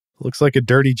stormtroopers. Looks like a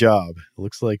dirty job.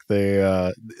 Looks like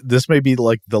this may be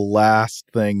like the last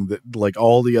thing that like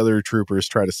all the other troopers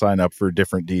try to sign up for a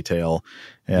different detail.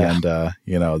 And,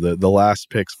 the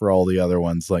last picks for all the other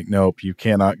ones, like, nope, you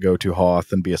cannot go to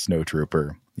Hoth and be a snow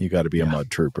trooper. You got to be a mud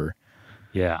trooper.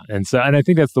 Yeah. And I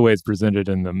think that's the way it's presented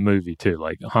in the movie too.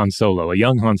 Like Han Solo, a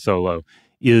young Han Solo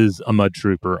is a mud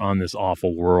trooper on this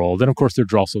awful world. And of course, they're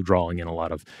also drawing in a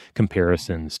lot of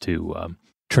comparisons to,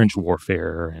 trench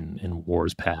warfare and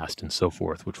wars past and so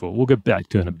forth, which we'll get back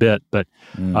to in a bit. But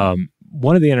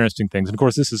one of the interesting things, and of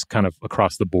course, this is kind of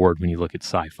across the board when you look at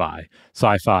sci-fi.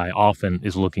 Sci-fi often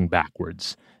is looking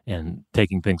backwards and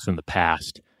taking things from the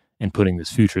past and putting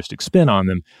this futuristic spin on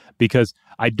them, because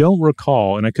I don't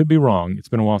recall, and I could be wrong, it's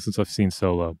been a while since I've seen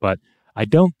Solo, but I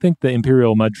don't think the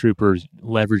Imperial mud troopers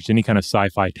leveraged any kind of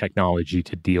sci-fi technology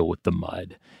to deal with the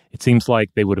mud. It seems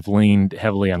like they would have leaned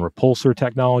heavily on repulsor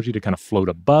technology to kind of float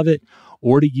above it,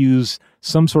 or to use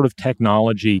some sort of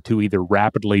technology to either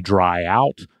rapidly dry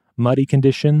out muddy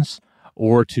conditions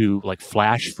or to like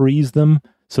flash freeze them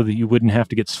so that you wouldn't have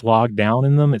to get slogged down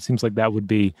in them. It seems like that would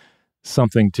be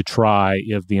something to try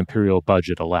if the Imperial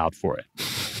budget allowed for it.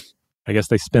 I guess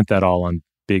they spent that all on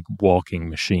big walking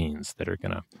machines that are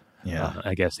going to,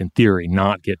 I guess in theory,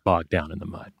 not get bogged down in the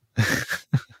mud.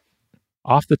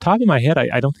 Off the top of my head,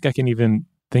 I don't think I can even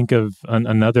think of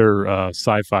another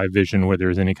sci-fi vision where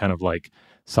there's any kind of like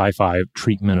sci-fi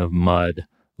treatment of mud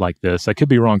like this. I could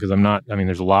be wrong because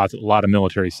there's a lot of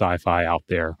military sci-fi out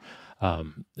there.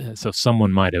 So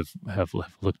someone might have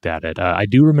looked at it. I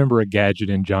do remember a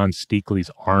gadget in John Steakley's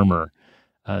Armor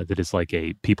that is like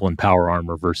a people in power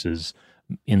armor versus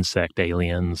insect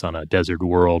aliens on a desert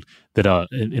world that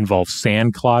involves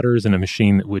sand clotters and a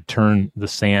machine that would turn the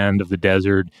sand of the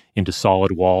desert into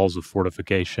solid walls of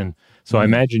fortification. So I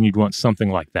imagine you'd want something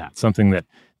like that, something that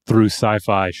through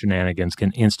sci-fi shenanigans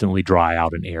can instantly dry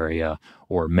out an area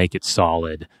or make it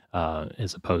solid,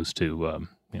 as opposed to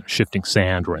shifting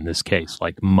sand, or in this case,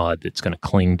 like mud that's going to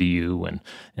cling to you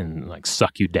and like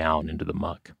suck you down into the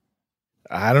muck.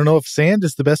 I don't know if sand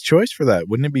is the best choice for that.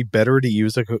 Wouldn't it be better to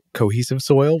use a cohesive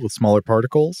soil with smaller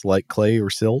particles like clay or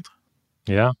silt?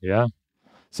 Yeah.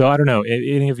 So I don't know.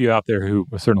 Any of you out there who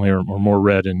certainly are more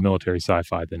read in military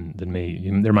sci-fi than me,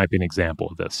 there might be an example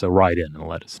of this. So write in and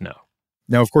let us know.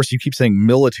 Now, of course, you keep saying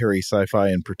military sci-fi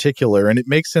in particular, and it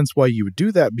makes sense why you would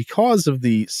do that because of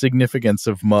the significance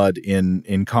of mud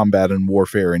in combat and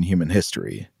warfare in human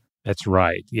history. That's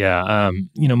right. Yeah.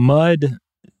 Mud,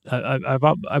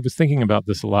 I was thinking about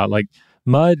this a lot. Like,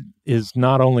 mud is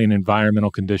not only an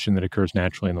environmental condition that occurs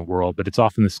naturally in the world, but it's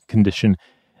often this condition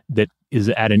that is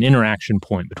at an interaction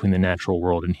point between the natural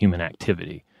world and human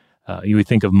activity. You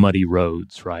think of muddy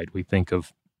roads, right? We think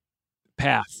of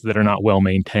paths that are not well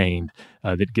maintained,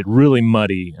 that get really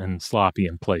muddy and sloppy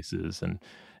in places, and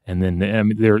then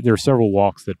there are several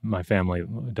walks that my family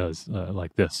does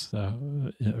like this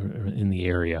in the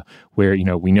area where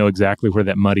we know exactly where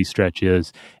that muddy stretch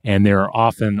is, and there are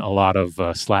often a lot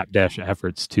of slapdash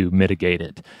efforts to mitigate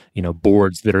it.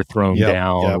 Boards that are thrown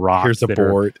down, rocks. Here's a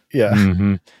board,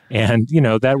 and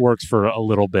that works for a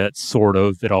little bit, sort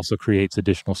of. It also creates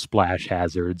additional splash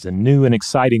hazards and new and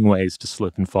exciting ways to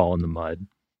slip and fall in the mud,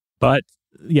 but.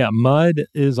 Yeah, mud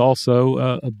is also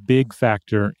a big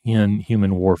factor in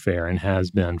human warfare and has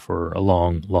been for a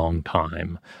long, long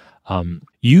time.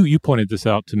 You pointed this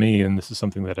out to me, and this is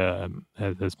something that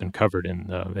has been covered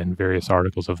in various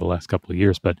articles over the last couple of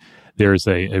years, but there's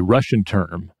a Russian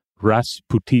term,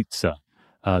 Rasputitsa,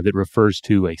 that refers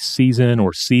to a season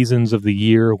or seasons of the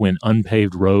year when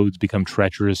unpaved roads become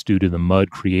treacherous due to the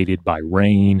mud created by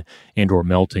rain and or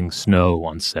melting snow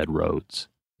on said roads.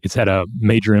 It's had a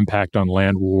major impact on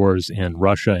land wars in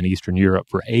Russia and Eastern Europe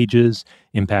for ages,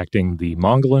 impacting the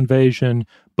Mongol invasion,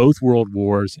 both world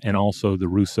wars, and also the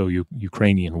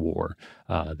Russo-Ukrainian war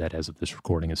that, as of this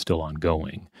recording, is still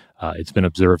ongoing. It's been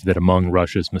observed that among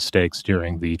Russia's mistakes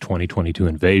during the 2022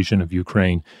 invasion of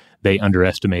Ukraine, they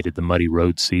underestimated the muddy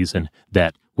road season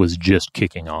that was just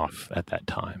kicking off at that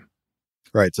time.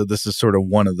 Right. So this is sort of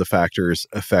one of the factors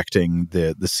affecting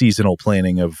the seasonal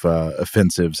planning of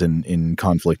offensives in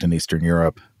conflict in Eastern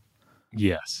Europe.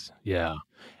 Yes. Yeah.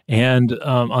 And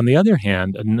on the other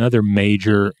hand, another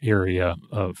major area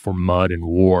for mud and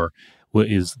war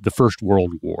is the First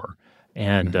World War.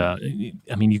 And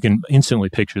you can instantly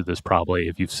picture this probably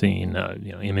if you've seen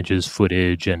images,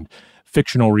 footage, and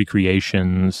fictional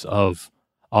recreations of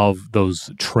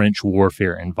those trench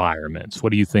warfare environments.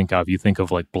 What do you think of? You think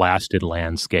of like blasted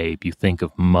landscape, you think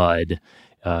of mud,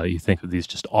 you think of these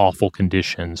just awful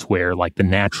conditions where like the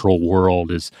natural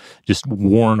world is just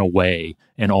worn away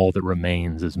and all that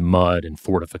remains is mud and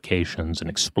fortifications and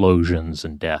explosions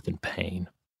and death and pain.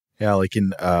 Yeah, like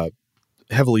in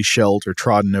heavily shelled or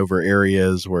trodden over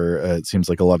areas where it seems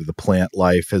like a lot of the plant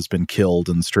life has been killed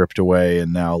and stripped away,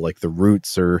 and now like the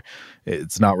roots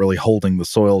it's not really holding the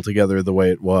soil together the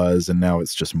way it was, and now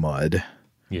it's just mud.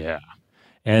 Yeah.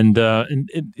 And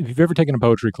if you've ever taken a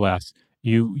poetry class,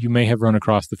 you may have run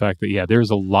across the fact that, there's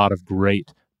a lot of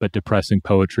great but depressing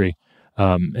poetry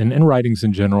and writings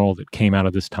in general that came out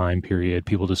of this time period,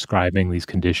 people describing these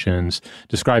conditions,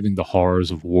 describing the horrors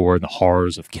of war, the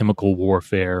horrors of chemical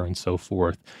warfare, and so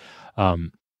forth.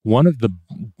 One of the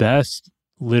best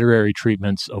literary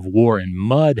treatments of war and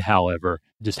mud, however,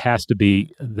 just has to be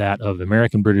that of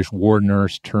American-British war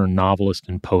nurse turned novelist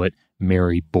and poet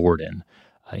Mary Borden.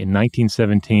 In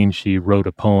 1917, she wrote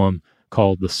a poem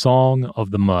called The Song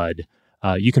of the Mud.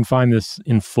 You can find this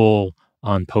in full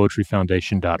on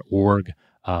poetryfoundation.org,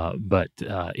 but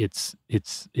it's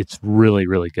really,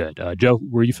 really good. Joe,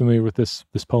 were you familiar with this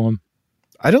poem?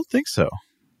 I don't think so.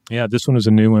 Yeah, this one is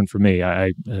a new one for me.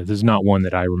 This is not one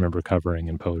that I remember covering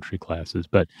in poetry classes,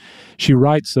 but she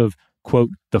writes of, quote,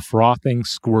 the frothing,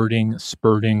 squirting,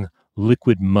 spurting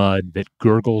liquid mud that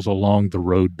gurgles along the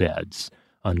roadbeds,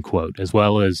 unquote, as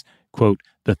well as, quote,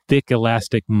 the thick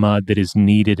elastic mud that is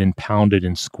kneaded and pounded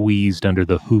and squeezed under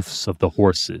the hoofs of the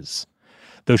horses.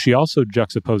 Though she also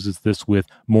juxtaposes this with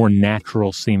more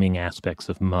natural-seeming aspects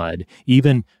of mud,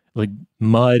 even like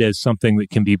mud as something that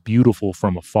can be beautiful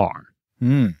from afar.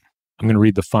 I'm going to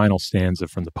read the final stanza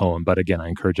from the poem, but again, I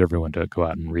encourage everyone to go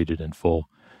out and read it in full.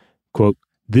 Quote,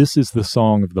 this is the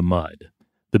song of the mud,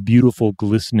 the beautiful,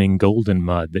 glistening, golden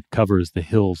mud that covers the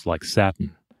hills like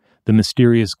satin, the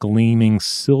mysterious, gleaming,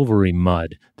 silvery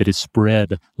mud that is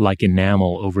spread like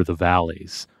enamel over the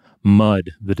valleys,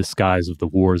 mud, the disguise of the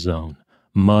war zone,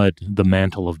 mud, the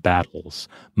mantle of battles,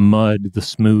 mud, the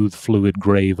smooth, fluid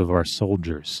grave of our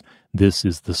soldiers. This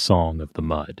is the song of the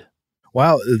mud.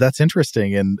 Wow, that's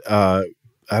interesting. And I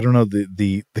don't know,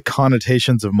 the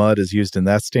connotations of mud as used in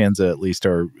that stanza at least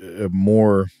are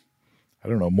more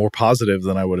positive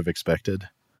than I would have expected.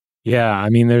 Yeah, I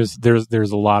mean, there's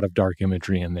a lot of dark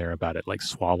imagery in there about it, like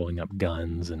swallowing up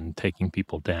guns and taking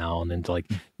people down, and like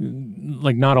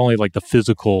not only like the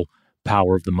physical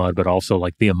power of the mud, but also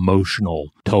like the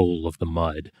emotional toll of the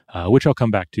mud, which I'll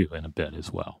come back to in a bit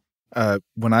as well.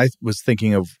 When I was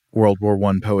thinking of World War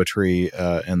I poetry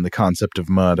and the concept of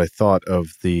mud, I thought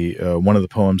of the one of the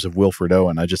poems of Wilfred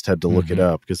Owen. I just had to look it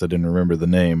up because I didn't remember the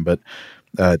name, but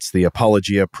it's the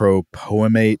Apologia pro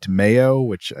Poemate Meo,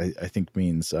 which I think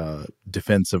means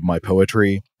defense of my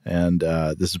poetry. And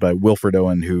this is by Wilfred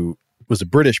Owen, who was a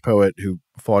British poet who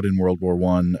fought in World War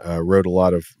I, wrote a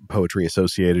lot of poetry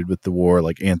associated with the war,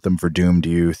 like Anthem for Doomed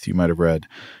Youth, you might have read.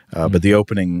 But the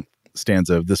opening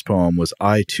stanza of this poem was,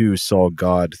 I too saw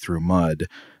God through mud,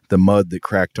 the mud that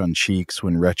cracked on cheeks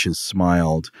when wretches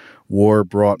smiled. War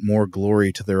brought more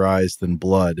glory to their eyes than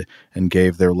blood, and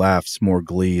gave their laughs more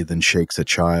glee than shakes a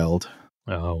child.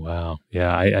 Oh, wow.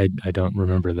 Yeah, I don't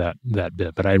remember that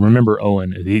bit, but I remember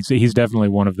Owen. He's definitely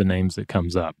one of the names that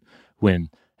comes up when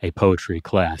a poetry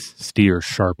class steers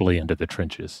sharply into the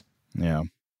trenches. Yeah.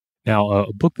 Now,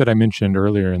 a book that I mentioned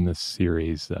earlier in this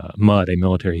series, Mud, A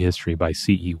Military History by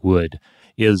C.E. Wood,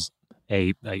 is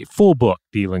a full book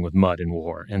dealing with mud and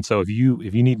war. And so if you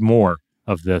need more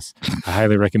of this, I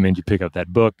highly recommend you pick up that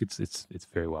book. It's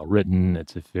very well written.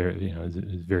 It's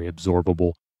very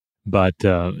absorbable. But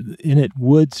in it,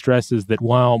 Wood stresses that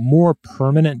while more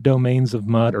permanent domains of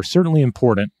mud are certainly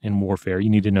important in warfare,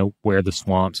 you need to know where the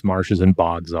swamps, marshes, and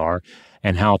bogs are,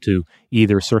 and how to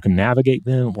either circumnavigate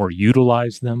them or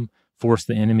utilize them, force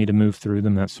the enemy to move through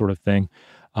them, that sort of thing.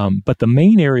 But the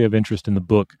main area of interest in the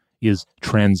book is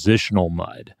transitional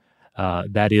mud.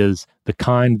 That is the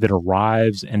kind that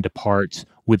arrives and departs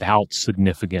without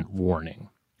significant warning.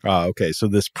 Okay. So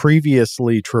this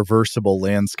previously traversable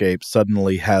landscape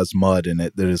suddenly has mud in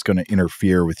it that is going to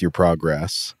interfere with your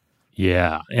progress.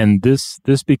 Yeah, and this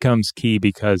becomes key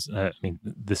because,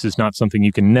 this is not something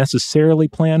you can necessarily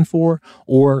plan for,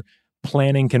 or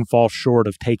planning can fall short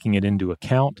of taking it into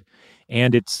account,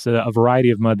 and it's a variety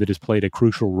of mud that has played a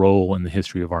crucial role in the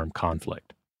history of armed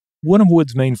conflict. One of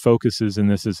Wood's main focuses in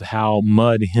this is how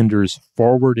mud hinders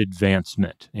forward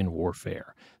advancement in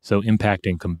warfare, so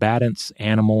impacting combatants,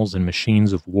 animals, and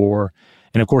machines of war.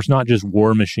 And of course, not just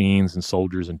war machines and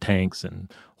soldiers and tanks and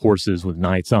horses with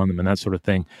knights on them and that sort of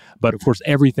thing, but of course,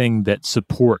 everything that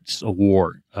supports a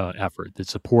war effort, that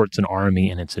supports an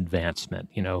army in its advancement.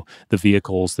 You know, the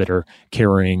vehicles that are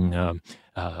carrying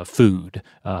food,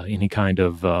 any kind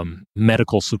of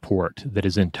medical support that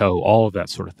is in tow, all of that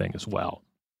sort of thing as well.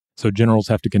 So generals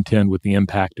have to contend with the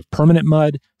impact of permanent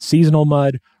mud, seasonal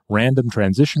mud, random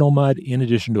transitional mud, in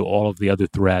addition to all of the other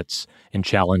threats and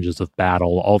challenges of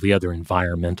battle, all the other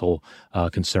environmental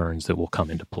concerns that will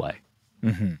come into play.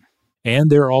 Mm-hmm.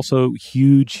 And there are also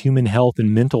huge human health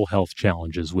and mental health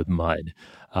challenges with mud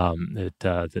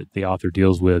that the author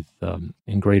deals with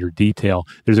in greater detail.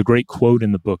 There's a great quote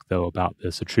in the book, though, about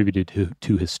this attributed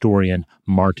to historian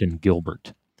Martin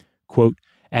Gilbert. Quote,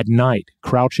 "At night,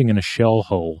 crouching in a shell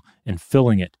hole and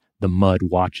filling it, the mud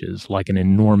watches like an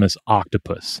enormous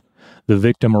octopus. The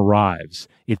victim arrives.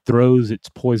 It throws its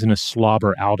poisonous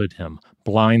slobber out at him,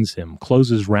 blinds him,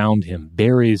 closes round him,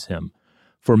 buries him.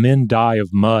 For men die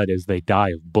of mud as they die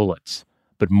of bullets,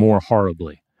 but more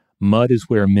horribly. Mud is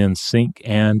where men sink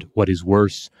and, what is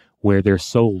worse, where their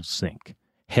souls sink.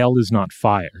 Hell is not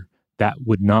fire. That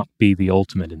would not be the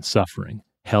ultimate in suffering.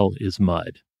 Hell is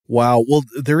mud." Wow. Well,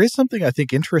 there is something I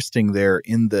think interesting there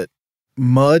in that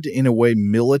mud, in a way,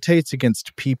 militates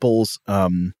against people's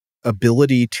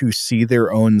ability to see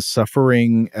their own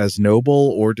suffering as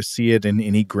noble or to see it in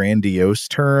any grandiose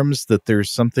terms, that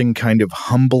there's something kind of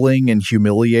humbling and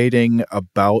humiliating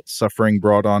about suffering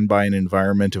brought on by an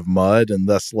environment of mud. And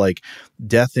thus, like,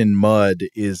 death in mud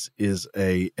is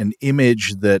an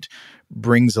image that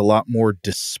brings a lot more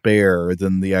despair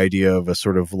than the idea of a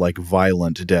sort of like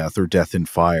violent death or death in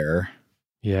fire.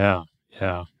 Yeah,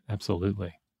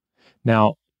 absolutely.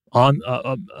 Now, on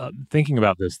thinking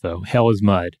about this, though, hell is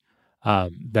mud.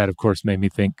 That, of course, made me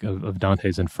think of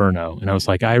Dante's Inferno. And I was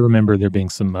like, I remember there being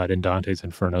some mud in Dante's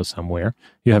Inferno somewhere.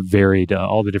 You have varied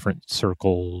all the different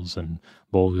circles and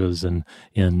volgas and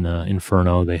in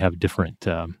Inferno. They have different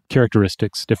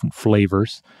characteristics, different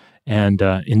flavors. And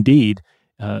indeed,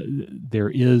 there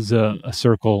is a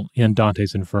circle in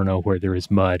Dante's Inferno where there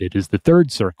is mud. It is the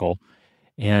third circle.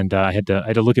 And I had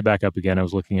to look it back up again. I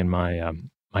was looking in my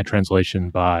my translation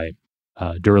by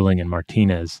Durling and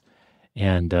Martinez.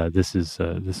 And this is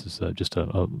just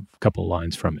a couple of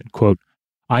lines from it. Quote,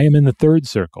 "I am in the third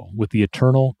circle with the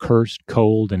eternal, cursed,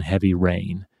 cold, and heavy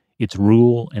rain. Its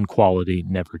rule and quality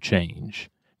never change.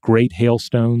 Great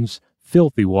hailstones,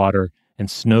 filthy water, and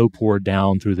snow poured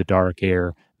down through the dark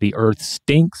air. The earth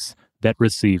stinks that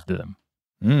received them.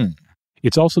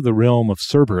 It's also the realm of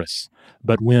Cerberus,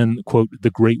 but when, quote,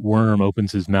 the great worm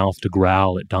opens his mouth to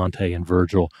growl at Dante and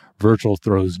Virgil, Virgil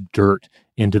throws dirt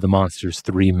into the monster's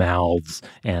 3 mouths,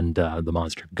 and the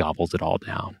monster gobbles it all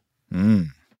down.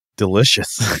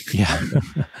 Delicious. Yeah.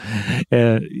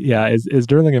 As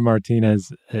Durling and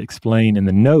Martinez explain in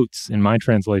the notes in my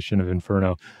translation of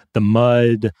Inferno, the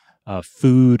mud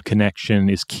food connection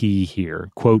is key here.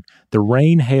 Quote, the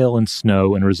rain, hail, and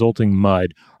snow and resulting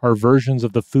mud are versions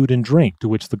of the food and drink to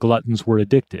which the gluttons were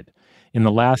addicted. In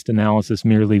the last analysis,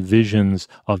 merely visions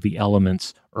of the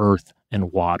elements, earth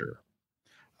and water.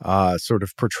 Sort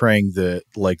of portraying the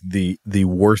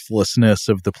worthlessness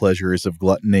of the pleasures of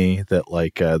gluttony,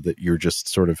 that you're just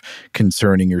sort of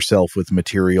concerning yourself with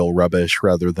material rubbish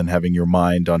rather than having your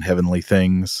mind on heavenly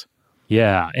things.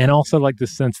 Yeah, and also like the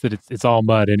sense that it's all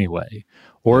mud anyway,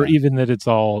 or even that it's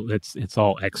all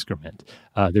excrement.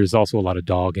 There's also a lot of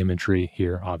dog imagery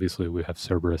here. Obviously, we have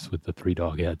Cerberus with the 3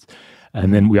 dog heads,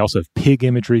 and then we also have pig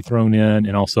imagery thrown in,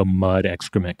 and also mud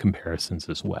excrement comparisons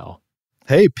as well.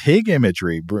 Hey, pig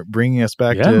imagery, bringing us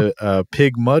back to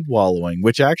pig mud wallowing,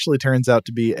 which actually turns out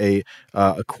to be a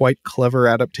quite clever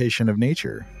adaptation of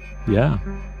nature. Yeah.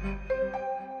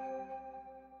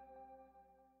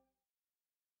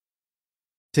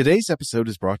 Today's episode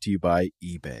is brought to you by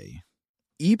eBay.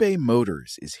 eBay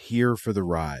Motors is here for the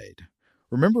ride.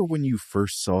 Remember when you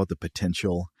first saw the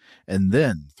potential? And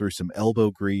then, through some elbow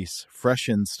grease, fresh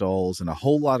installs, and a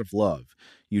whole lot of love,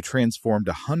 you transformed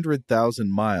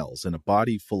 100,000 miles and a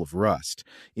body full of rust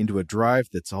into a drive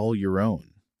that's all your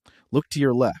own. Look to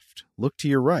your left. Look to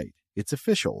your right. It's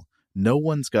official. No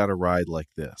one's got a ride like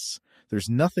this. There's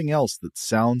nothing else that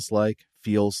sounds like,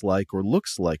 feels like, or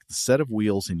looks like the set of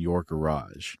wheels in your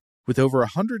garage. With over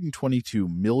 122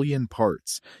 million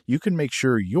parts, you can make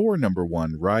sure your number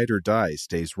one ride or die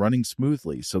stays running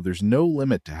smoothly, so there's no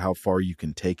limit to how far you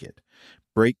can take it.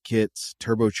 Brake kits,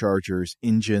 turbochargers,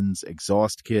 engines,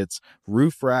 exhaust kits,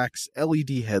 roof racks,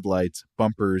 LED headlights,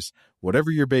 bumpers, whatever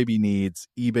your baby needs,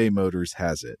 eBay Motors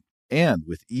has it. And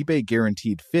with eBay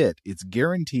Guaranteed Fit, it's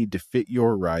guaranteed to fit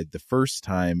your ride the first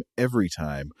time, every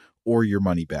time, or your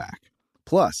money back.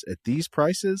 Plus, at these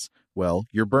prices, well,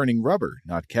 you're burning rubber,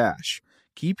 not cash.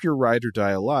 Keep your ride or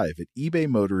die alive at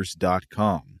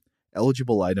ebaymotors.com.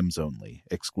 Eligible items only.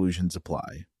 Exclusions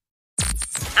apply.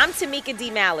 I'm Tamika D.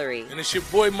 Mallory. And it's your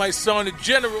boy, my son, the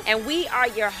General. And we are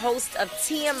your host of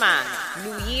TMI.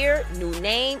 New year, new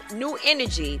name, new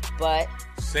energy, but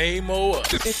same old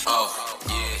us.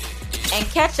 And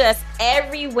catch us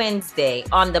every Wednesday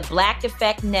on the Black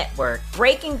Effect Network,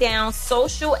 breaking down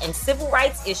social and civil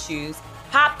rights issues,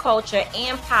 pop culture,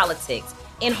 and politics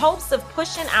in hopes of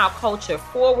pushing our culture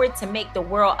forward to make the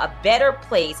world a better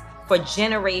place for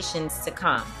generations to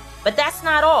come. But that's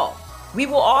not all. We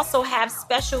will also have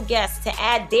special guests to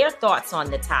add their thoughts on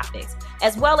the topics,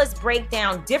 as well as break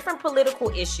down different political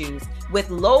issues with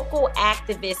local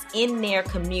activists in their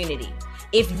community.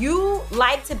 If you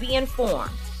like to be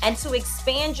informed and to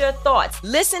expand your thoughts,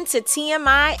 listen to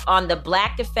TMI on the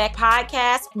Black Effect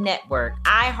Podcast Network,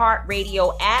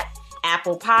 iHeartRadio app,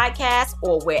 Apple Podcasts,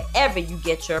 or wherever you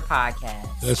get your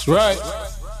podcasts. That's right.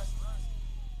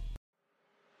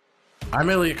 I'm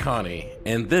Elliot Connie,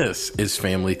 and this is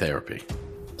Family Therapy.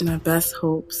 My best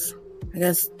hopes, I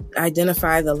guess,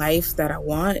 identify the life that I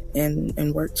want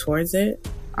and work towards it.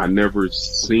 I never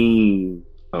seen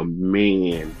a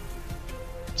man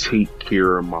take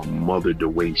care of my mother the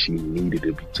way she needed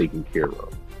to be taken care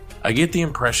of. I get the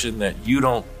impression that you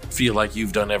don't feel like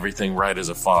you've done everything right as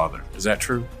a father. Is that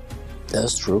true?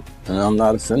 That's true, and I'm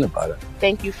not offended by that.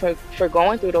 Thank you for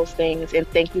going through those things, and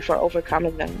thank you for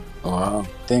overcoming them. Wow.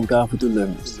 Thank God for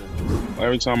deliverance.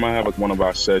 Every time I have one of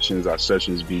our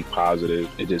sessions be positive.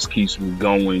 It just keeps me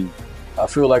going. I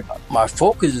feel like my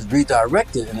focus is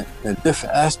redirected in a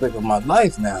different aspect of my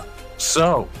life now.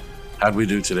 So, how'd we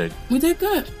do today? We did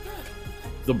good.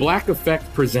 The Black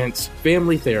Effect presents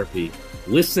Family Therapy.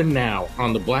 Listen now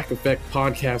on the Black Effect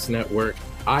Podcast Network,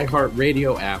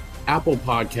 iHeartRadio app, Apple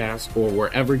Podcasts, or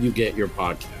wherever you get your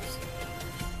podcasts.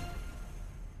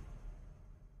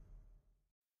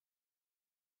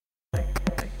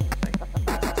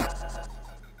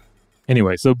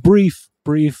 Anyway, so brief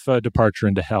departure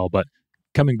into hell, but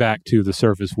coming back to the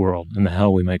surface world and the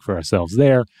hell we make for ourselves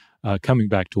there, coming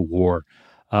back to war.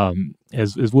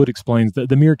 As Wood explains,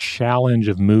 the mere challenge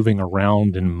of moving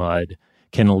around in mud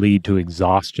can lead to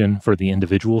exhaustion for the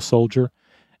individual soldier.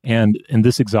 And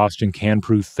this exhaustion can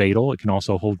prove fatal. It can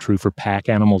also hold true for pack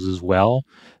animals as well.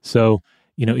 So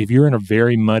if you're in a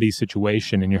very muddy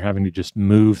situation and you're having to just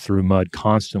move through mud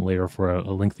constantly or for a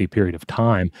lengthy period of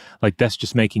time, like that's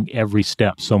just making every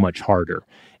step so much harder.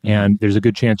 And there's a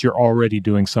good chance you're already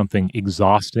doing something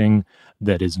exhausting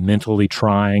that is mentally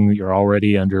trying. You're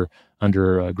already under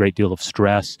a great deal of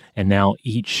stress. And now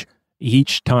each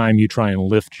time you try and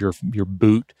lift your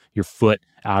foot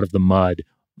out of the mud,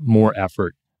 more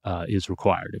effort is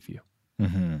required of you.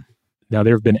 Mm-hmm. Now,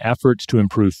 there have been efforts to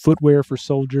improve footwear for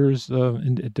soldiers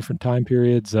at different time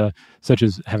periods, such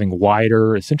as having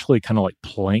wider, essentially kind of like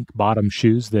plank bottom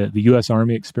shoes. The U.S.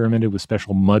 Army experimented with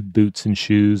special mud boots and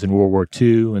shoes in World War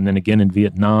II and then again in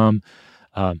Vietnam.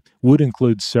 Would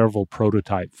include several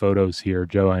prototype photos here.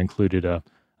 Joe, I included a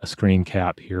screen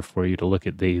cap here for you to look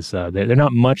at these. They're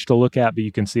not much to look at, but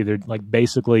you can see they're like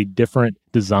basically different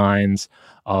designs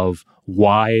of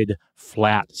wide,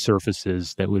 flat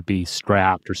surfaces that would be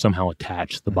strapped or somehow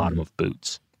attached to the bottom of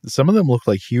boots. Some of them look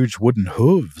like huge wooden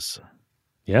hooves.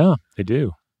 Yeah, they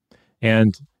do.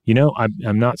 And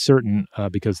I'm not certain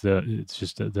because it's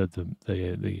just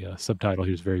the subtitle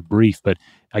here is very brief, but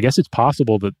I guess it's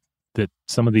possible that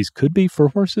some of these could be for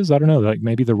horses. I don't know, like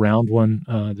maybe the round one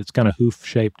that's kind of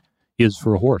hoof-shaped is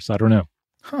for a horse. I don't know.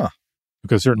 Huh.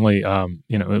 Because certainly,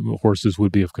 horses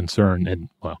would be of concern, and,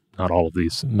 well, not all of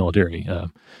these military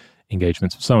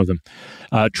engagements, but some of them.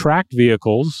 Tracked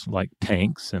vehicles, like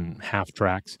tanks and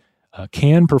half-tracks,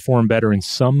 can perform better in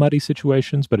some muddy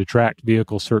situations, but a tracked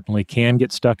vehicle certainly can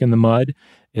get stuck in the mud.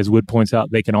 As Wood points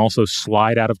out, they can also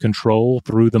slide out of control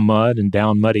through the mud and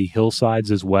down muddy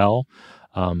hillsides as well.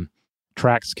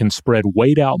 Tracks can spread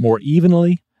weight out more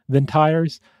evenly than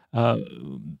tires.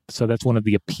 So that's one of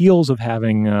the appeals of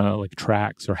having like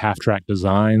tracks or half-track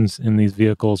designs in these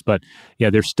vehicles. But yeah,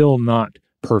 they're still not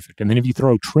perfect. And then if you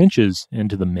throw trenches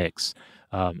into the mix,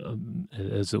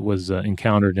 as it was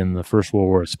encountered in the First World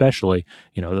War especially,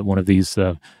 that one of these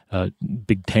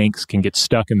big tanks can get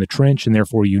stuck in the trench, and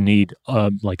therefore you need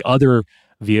like other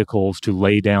vehicles to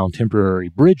lay down temporary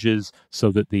bridges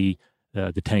so that the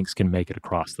tanks can make it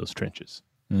across those trenches.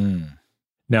 Mm.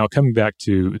 Now, coming back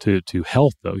to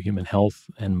health, though, human health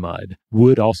and mud,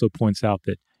 Wood also points out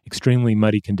that extremely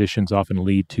muddy conditions often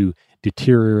lead to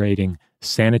deteriorating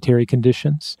sanitary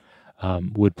conditions.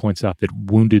 Wood points out that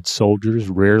wounded soldiers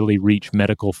rarely reach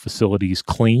medical facilities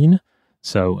clean.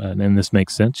 So, and this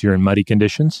makes sense. You're in muddy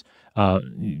conditions.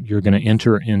 You're going to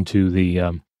enter into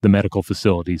the medical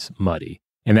facilities muddy.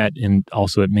 And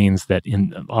also it means that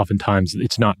oftentimes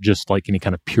it's not just like any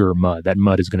kind of pure mud. That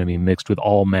mud is going to be mixed with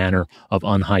all manner of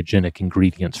unhygienic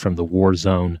ingredients from the war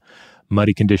zone.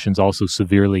 Muddy conditions also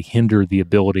severely hinder the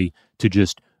ability to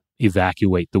just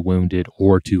evacuate the wounded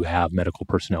or to have medical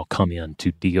personnel come in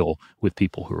to deal with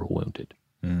people who are wounded.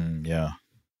 Yeah.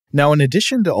 Now, in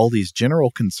addition to all these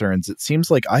general concerns, it seems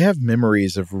like I have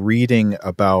memories of reading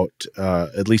about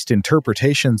at least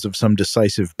interpretations of some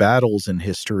decisive battles in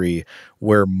history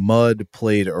where mud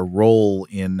played a role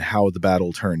in how the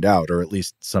battle turned out, or at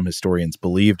least some historians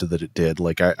believed that it did.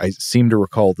 Like I seem to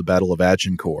recall the Battle of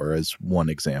Agincourt as one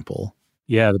example.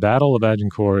 Yeah, the Battle of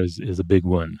Agincourt is a big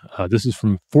one. This is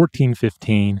from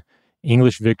 1415,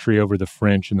 English victory over the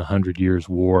French in the 100 Years'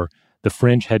 War. The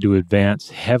French had to advance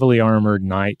heavily armored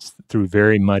knights through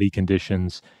very muddy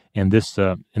conditions. And this,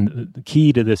 and the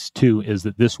key to this too is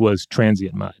that this was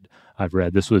transient mud. I've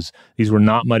read these were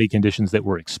not muddy conditions that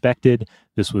were expected.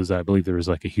 This was, I believe, there was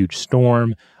like a huge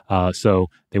storm, so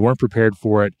they weren't prepared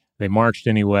for it. They marched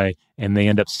anyway, and they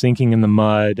end up sinking in the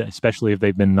mud, especially if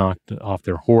they've been knocked off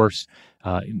their horse,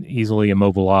 easily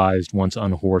immobilized once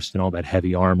unhorsed in all that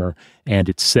heavy armor. And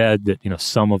it's said that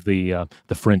some of the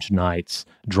French knights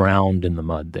drowned in the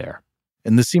mud there.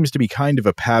 And this seems to be kind of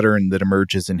a pattern that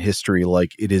emerges in history.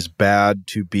 Like it is bad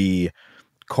to be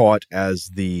caught as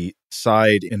the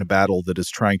side in a battle that is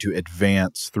trying to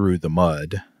advance through the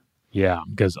mud. Yeah,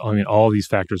 because all these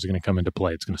factors are going to come into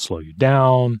play. It's going to slow you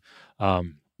down.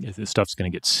 This stuff's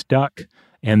going to get stuck.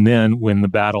 And then when the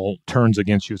battle turns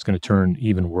against you, it's going to turn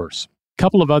even worse. A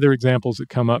couple of other examples that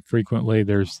come up frequently.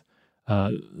 There's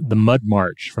the Mud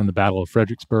March from the Battle of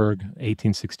Fredericksburg,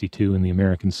 1862 in the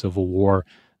American Civil War.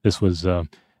 This was on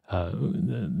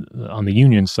the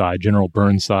Union side. General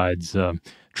Burnside's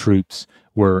troops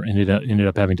ended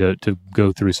up having to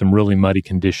go through some really muddy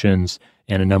conditions,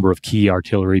 and a number of key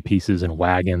artillery pieces and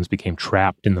wagons became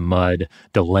trapped in the mud,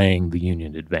 delaying the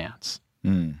Union advance.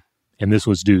 Mm. And this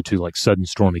was due to like sudden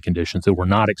stormy conditions that were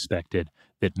not expected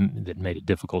that made it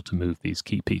difficult to move these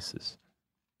key pieces.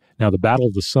 Now, the Battle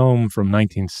of the Somme from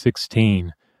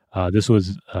 1916, this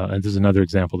is another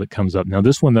example that comes up. Now,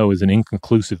 this one, though, is an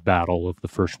inconclusive battle of the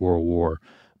First World War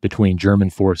between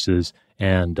German forces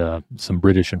and some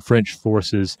British and French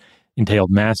forces.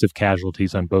 entailed massive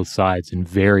casualties on both sides in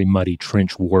very muddy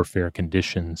trench warfare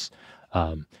conditions.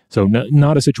 So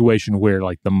not a situation where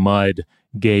like the mud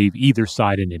gave either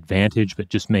side an advantage, but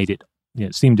just made it,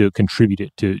 seemed to contribute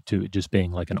it to it just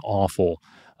being like an awful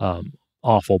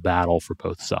battle for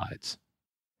both sides.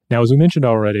 Now, as we mentioned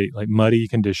already, like muddy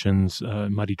conditions,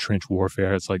 muddy trench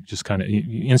warfare, it's like just kind of,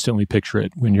 you instantly picture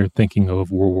it when you're thinking of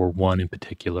World War I in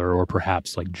particular, or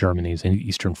perhaps like Germany's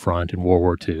Eastern Front and World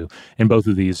War II. And both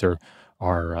of these are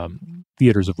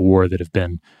theaters of war that have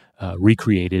been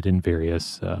recreated in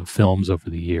various films over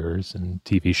the years and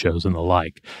TV shows and the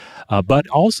like. But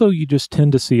also you just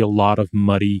tend to see a lot of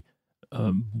muddy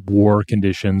war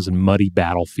conditions and muddy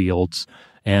battlefields,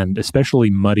 and especially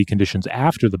muddy conditions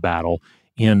after the battle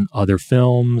in other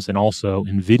films and also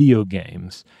in video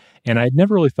games. And I'd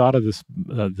never really thought of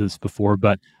this before,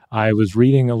 but I was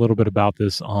reading a little bit about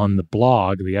this on the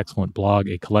blog, the excellent blog,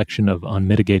 A Collection of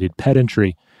Unmitigated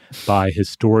Pedantry by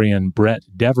historian Brett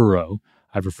Devereaux.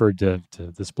 I've referred to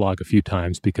this blog a few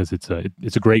times because it's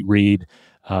a great read.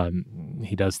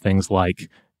 He does things like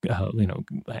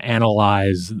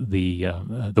analyze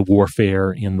the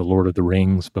warfare in the Lord of the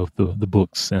Rings, both the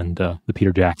books and the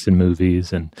Peter Jackson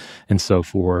movies and so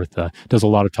forth. Does a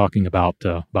lot of talking about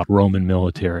Roman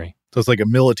military. So it's like a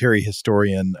military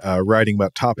historian writing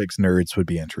about topics nerds would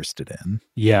be interested in.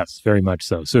 Yes, very much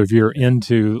so. So if you're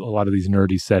into a lot of these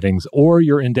nerdy settings, or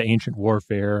you're into ancient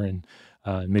warfare and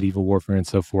medieval warfare and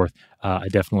so forth, I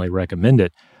definitely recommend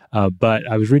it. But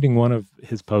I was reading one of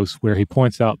his posts where he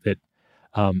points out that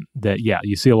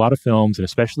you see a lot of films and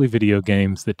especially video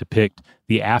games that depict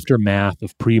the aftermath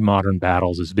of pre-modern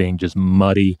battles as being just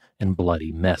muddy and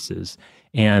bloody messes.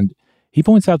 And he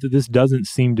points out that this doesn't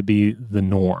seem to be the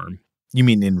norm. You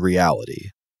mean in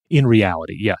reality? In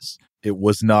reality, yes. It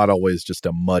was not always just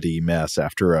a muddy mess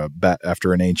after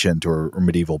an ancient or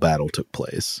medieval battle took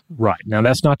place. Right. Now,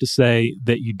 that's not to say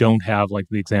that you don't have, like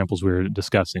the examples we were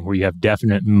discussing, where you have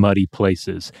definite muddy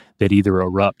places that either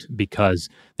erupt because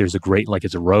there's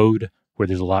it's a road where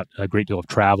there's a great deal of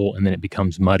travel, and then it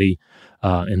becomes muddy,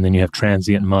 and then you have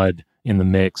transient mud in the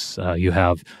mix. You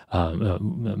have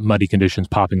muddy conditions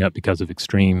popping up because of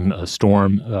extreme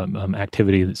storm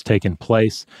activity that's taken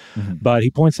place. Mm-hmm. But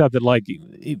he points out that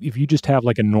if you just have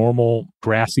like a normal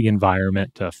grassy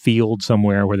environment, a field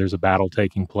somewhere where there's a battle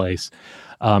taking place,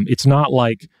 it's not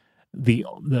like a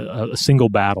single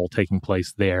battle taking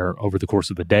place there over the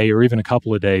course of the day or even a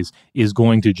couple of days is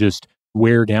going to just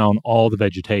wear down all the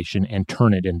vegetation and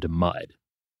turn it into mud.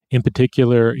 In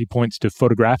particular, he points to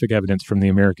photographic evidence from the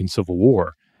American Civil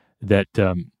War that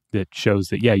shows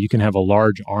that, you can have a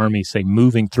large army, say,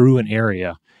 moving through an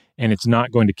area, and it's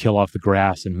not going to kill off the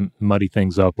grass and muddy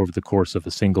things up over the course of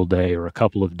a single day or a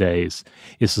couple of days.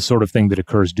 It's the sort of thing that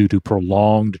occurs due to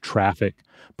prolonged traffic,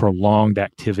 prolonged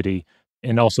activity,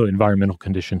 and also environmental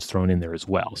conditions thrown in there as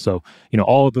well. So,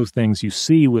 all of those things you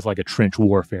see with like a trench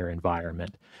warfare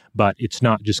environment, but it's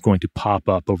not just going to pop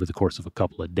up over the course of a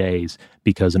couple of days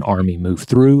because an army moved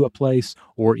through a place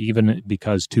or even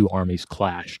because two armies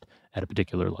clashed at a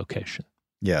particular location.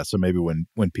 Yeah, so maybe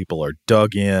when people are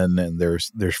dug in and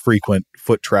there's frequent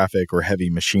foot traffic or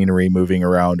heavy machinery moving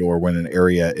around, or when an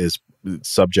area is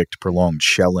subject to prolonged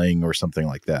shelling or something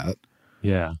like that.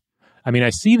 Yeah. I mean, I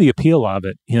see the appeal of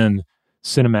it in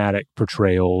cinematic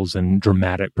portrayals and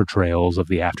dramatic portrayals of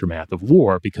the aftermath of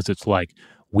war, because it's like,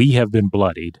 we have been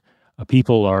bloodied,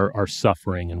 people are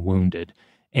suffering and wounded,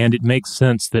 and it makes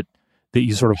sense that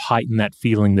you sort of heighten that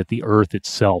feeling that the earth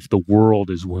itself, the world,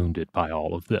 is wounded by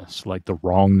all of this, like the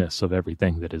wrongness of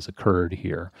everything that has occurred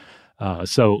here.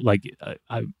 So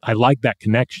I like that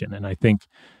connection, and I think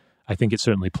it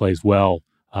certainly plays well,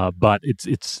 but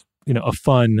it's a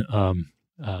fun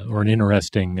or an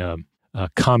interesting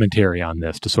commentary on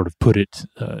this to sort of put it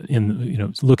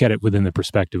look at it within the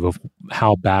perspective of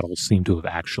how battles seem to have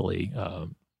actually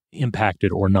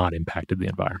impacted or not impacted the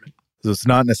environment. So it's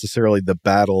not necessarily the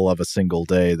battle of a single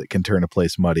day that can turn a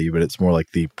place muddy, but it's more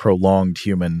like the prolonged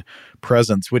human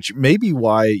presence, which may be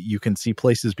why you can see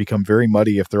places become very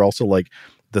muddy if they're also like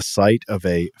the site of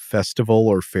a festival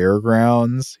or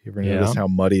fairgrounds. You ever notice how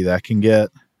muddy that can get?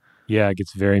 Yeah, it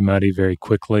gets very muddy very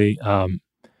quickly.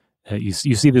 You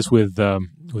see this with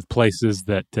places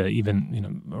that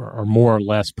even are more or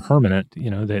less permanent.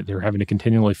 They're having to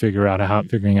continually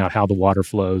figuring out how the water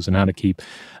flows and how to keep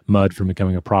mud from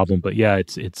becoming a problem. But yeah,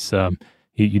 it's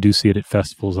you do see it at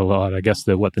festivals a lot. I guess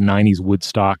the 90s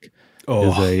Woodstock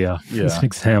is an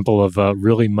example of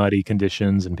really muddy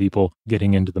conditions and people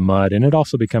getting into the mud, and it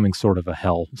also becoming sort of a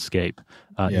hellscape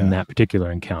in that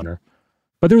particular encounter.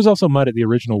 But there was also mud at the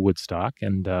original Woodstock,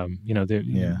 and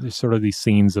there's sort of these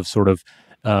scenes of sort of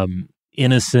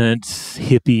innocent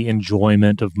hippie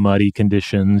enjoyment of muddy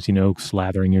conditions,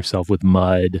 slathering yourself with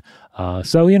mud.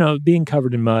 So, being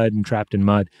covered in mud and trapped in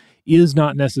mud is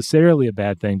not necessarily a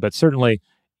bad thing, but certainly,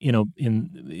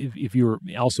 if you're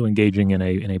also engaging in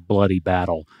a bloody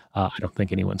battle, I don't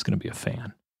think anyone's going to be a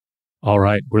fan. All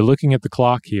right, we're looking at the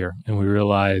clock here, and we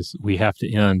realize we have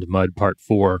to end Mud Part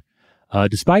 4,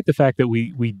 despite the fact that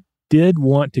we did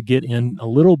want to get in a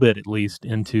little bit, at least,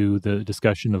 into the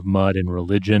discussion of mud and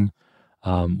religion.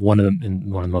 One of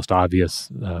the most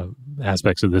obvious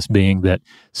aspects of this being that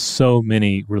so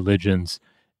many religions,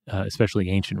 especially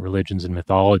ancient religions and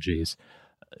mythologies,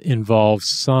 involve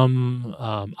some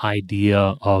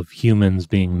idea of humans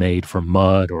being made from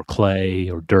mud or clay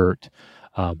or dirt,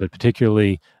 but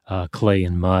particularly clay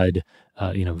and mud,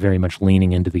 very much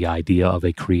leaning into the idea of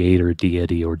a creator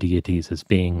deity or deities as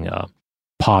being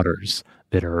potters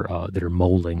that are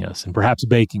molding us and perhaps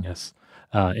baking us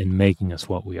and making us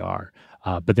what we are.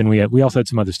 But then we also had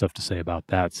some other stuff to say about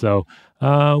that. So,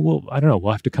 I don't know.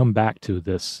 We'll have to come back to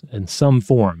this in some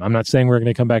form. I'm not saying we're going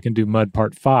to come back and do Mud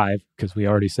Part 5 because we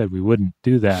already said we wouldn't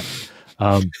do that.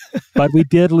 But we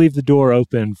did leave the door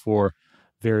open for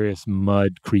various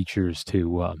mud creatures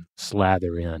to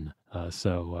slather in.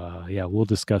 So, we'll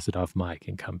discuss it off mic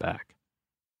and come back.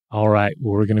 All right,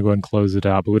 well, we're going to go ahead and close it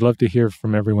out, but we'd love to hear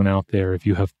from everyone out there if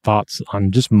you have thoughts on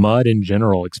just mud in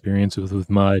general, experiences with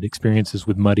mud, experiences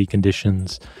with muddy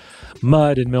conditions,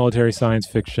 mud in military science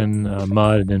fiction,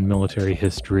 mud in military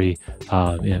history,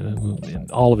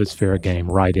 all of it's fair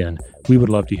game, right in. We would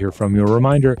love to hear from you. A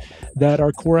reminder that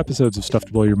our core episodes of Stuff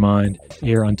to Blow Your Mind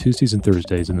air on Tuesdays and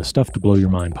Thursdays in the Stuff to Blow Your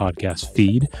Mind podcast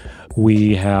feed.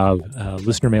 We have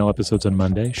listener mail episodes on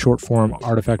Monday, short form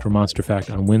Artifact or Monster Fact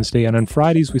on Wednesday, and on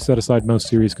Fridays we set aside most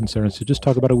serious concerns to just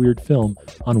talk about a weird film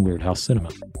on Weird House Cinema.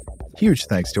 Huge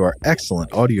thanks to our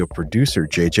excellent audio producer,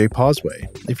 JJ Posway.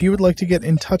 If you would like to get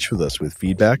in touch with us with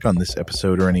feedback on this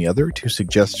episode or any other, to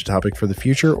suggest a topic for the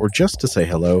future, or just to say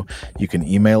hello, you can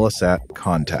email us at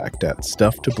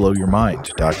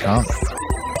contact@stufftoblowyourmind.com.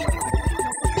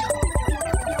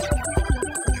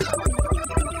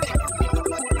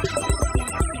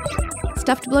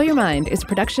 Stuff to Blow Your Mind is a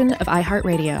production of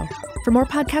iHeartRadio. For more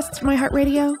podcasts from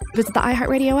iHeartRadio, visit the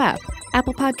iHeartRadio app,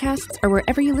 Apple Podcasts, or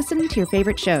wherever you listen to your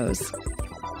favorite shows.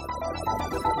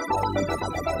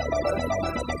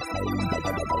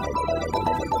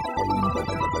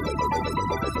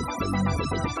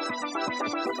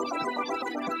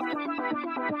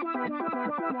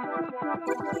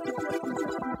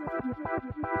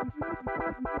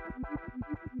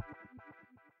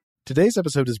 Today's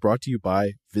episode is brought to you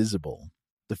by Visible.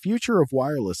 The future of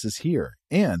wireless is here,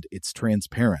 and it's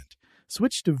transparent.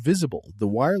 Switch to Visible, the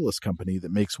wireless company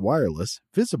that makes wireless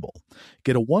visible.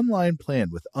 Get a one-line plan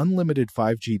with unlimited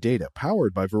 5G data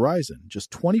powered by Verizon, just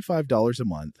 $25 a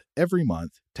month, every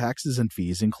month, taxes and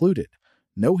fees included.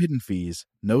 No hidden fees,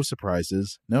 no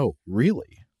surprises, no,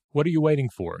 really. What are you waiting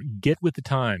for? Get with the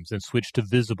times and switch to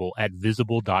Visible at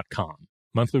Visible.com.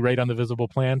 Monthly rate on the Visible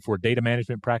plan for data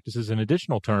management practices and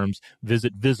additional terms,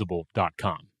 visit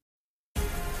Visible.com.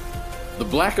 The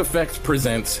Black Effect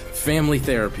presents Family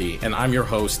Therapy, and I'm your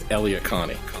host, Elliot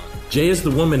Connie. Jay is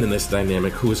the woman in this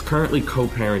dynamic who is currently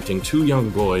co-parenting 2 young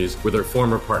boys with her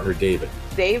former partner, David.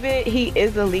 David, he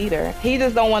is a leader. He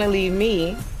just don't want to leave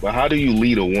me. But how do you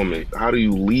lead a woman? How do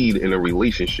you lead in a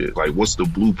relationship? Like, what's the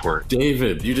blueprint?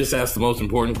 David, you just asked the most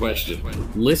important question.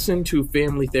 Listen to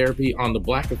Family Therapy on the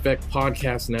Black Effect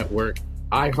Podcast Network,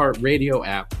 iHeartRadio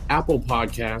app, Apple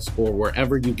Podcasts, or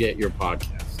wherever you get your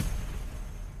podcasts.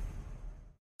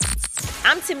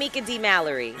 I'm Tamika D.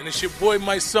 Mallory. And it's your boy,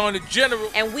 my son, the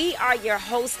General. And we are your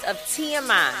hosts of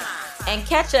TMI. And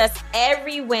catch us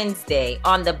every Wednesday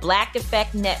on the Black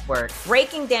Effect Network,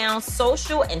 breaking down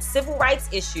social and civil rights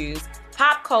issues,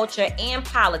 pop culture, and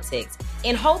politics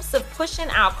in hopes of pushing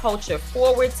our culture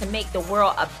forward to make the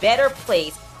world a better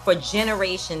place for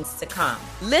generations to come.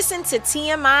 Listen to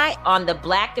TMI on the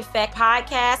Black Effect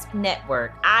Podcast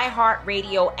Network,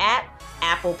 iHeartRadio app,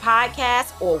 Apple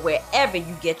Podcasts, or wherever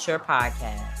you get your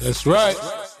podcasts. That's right.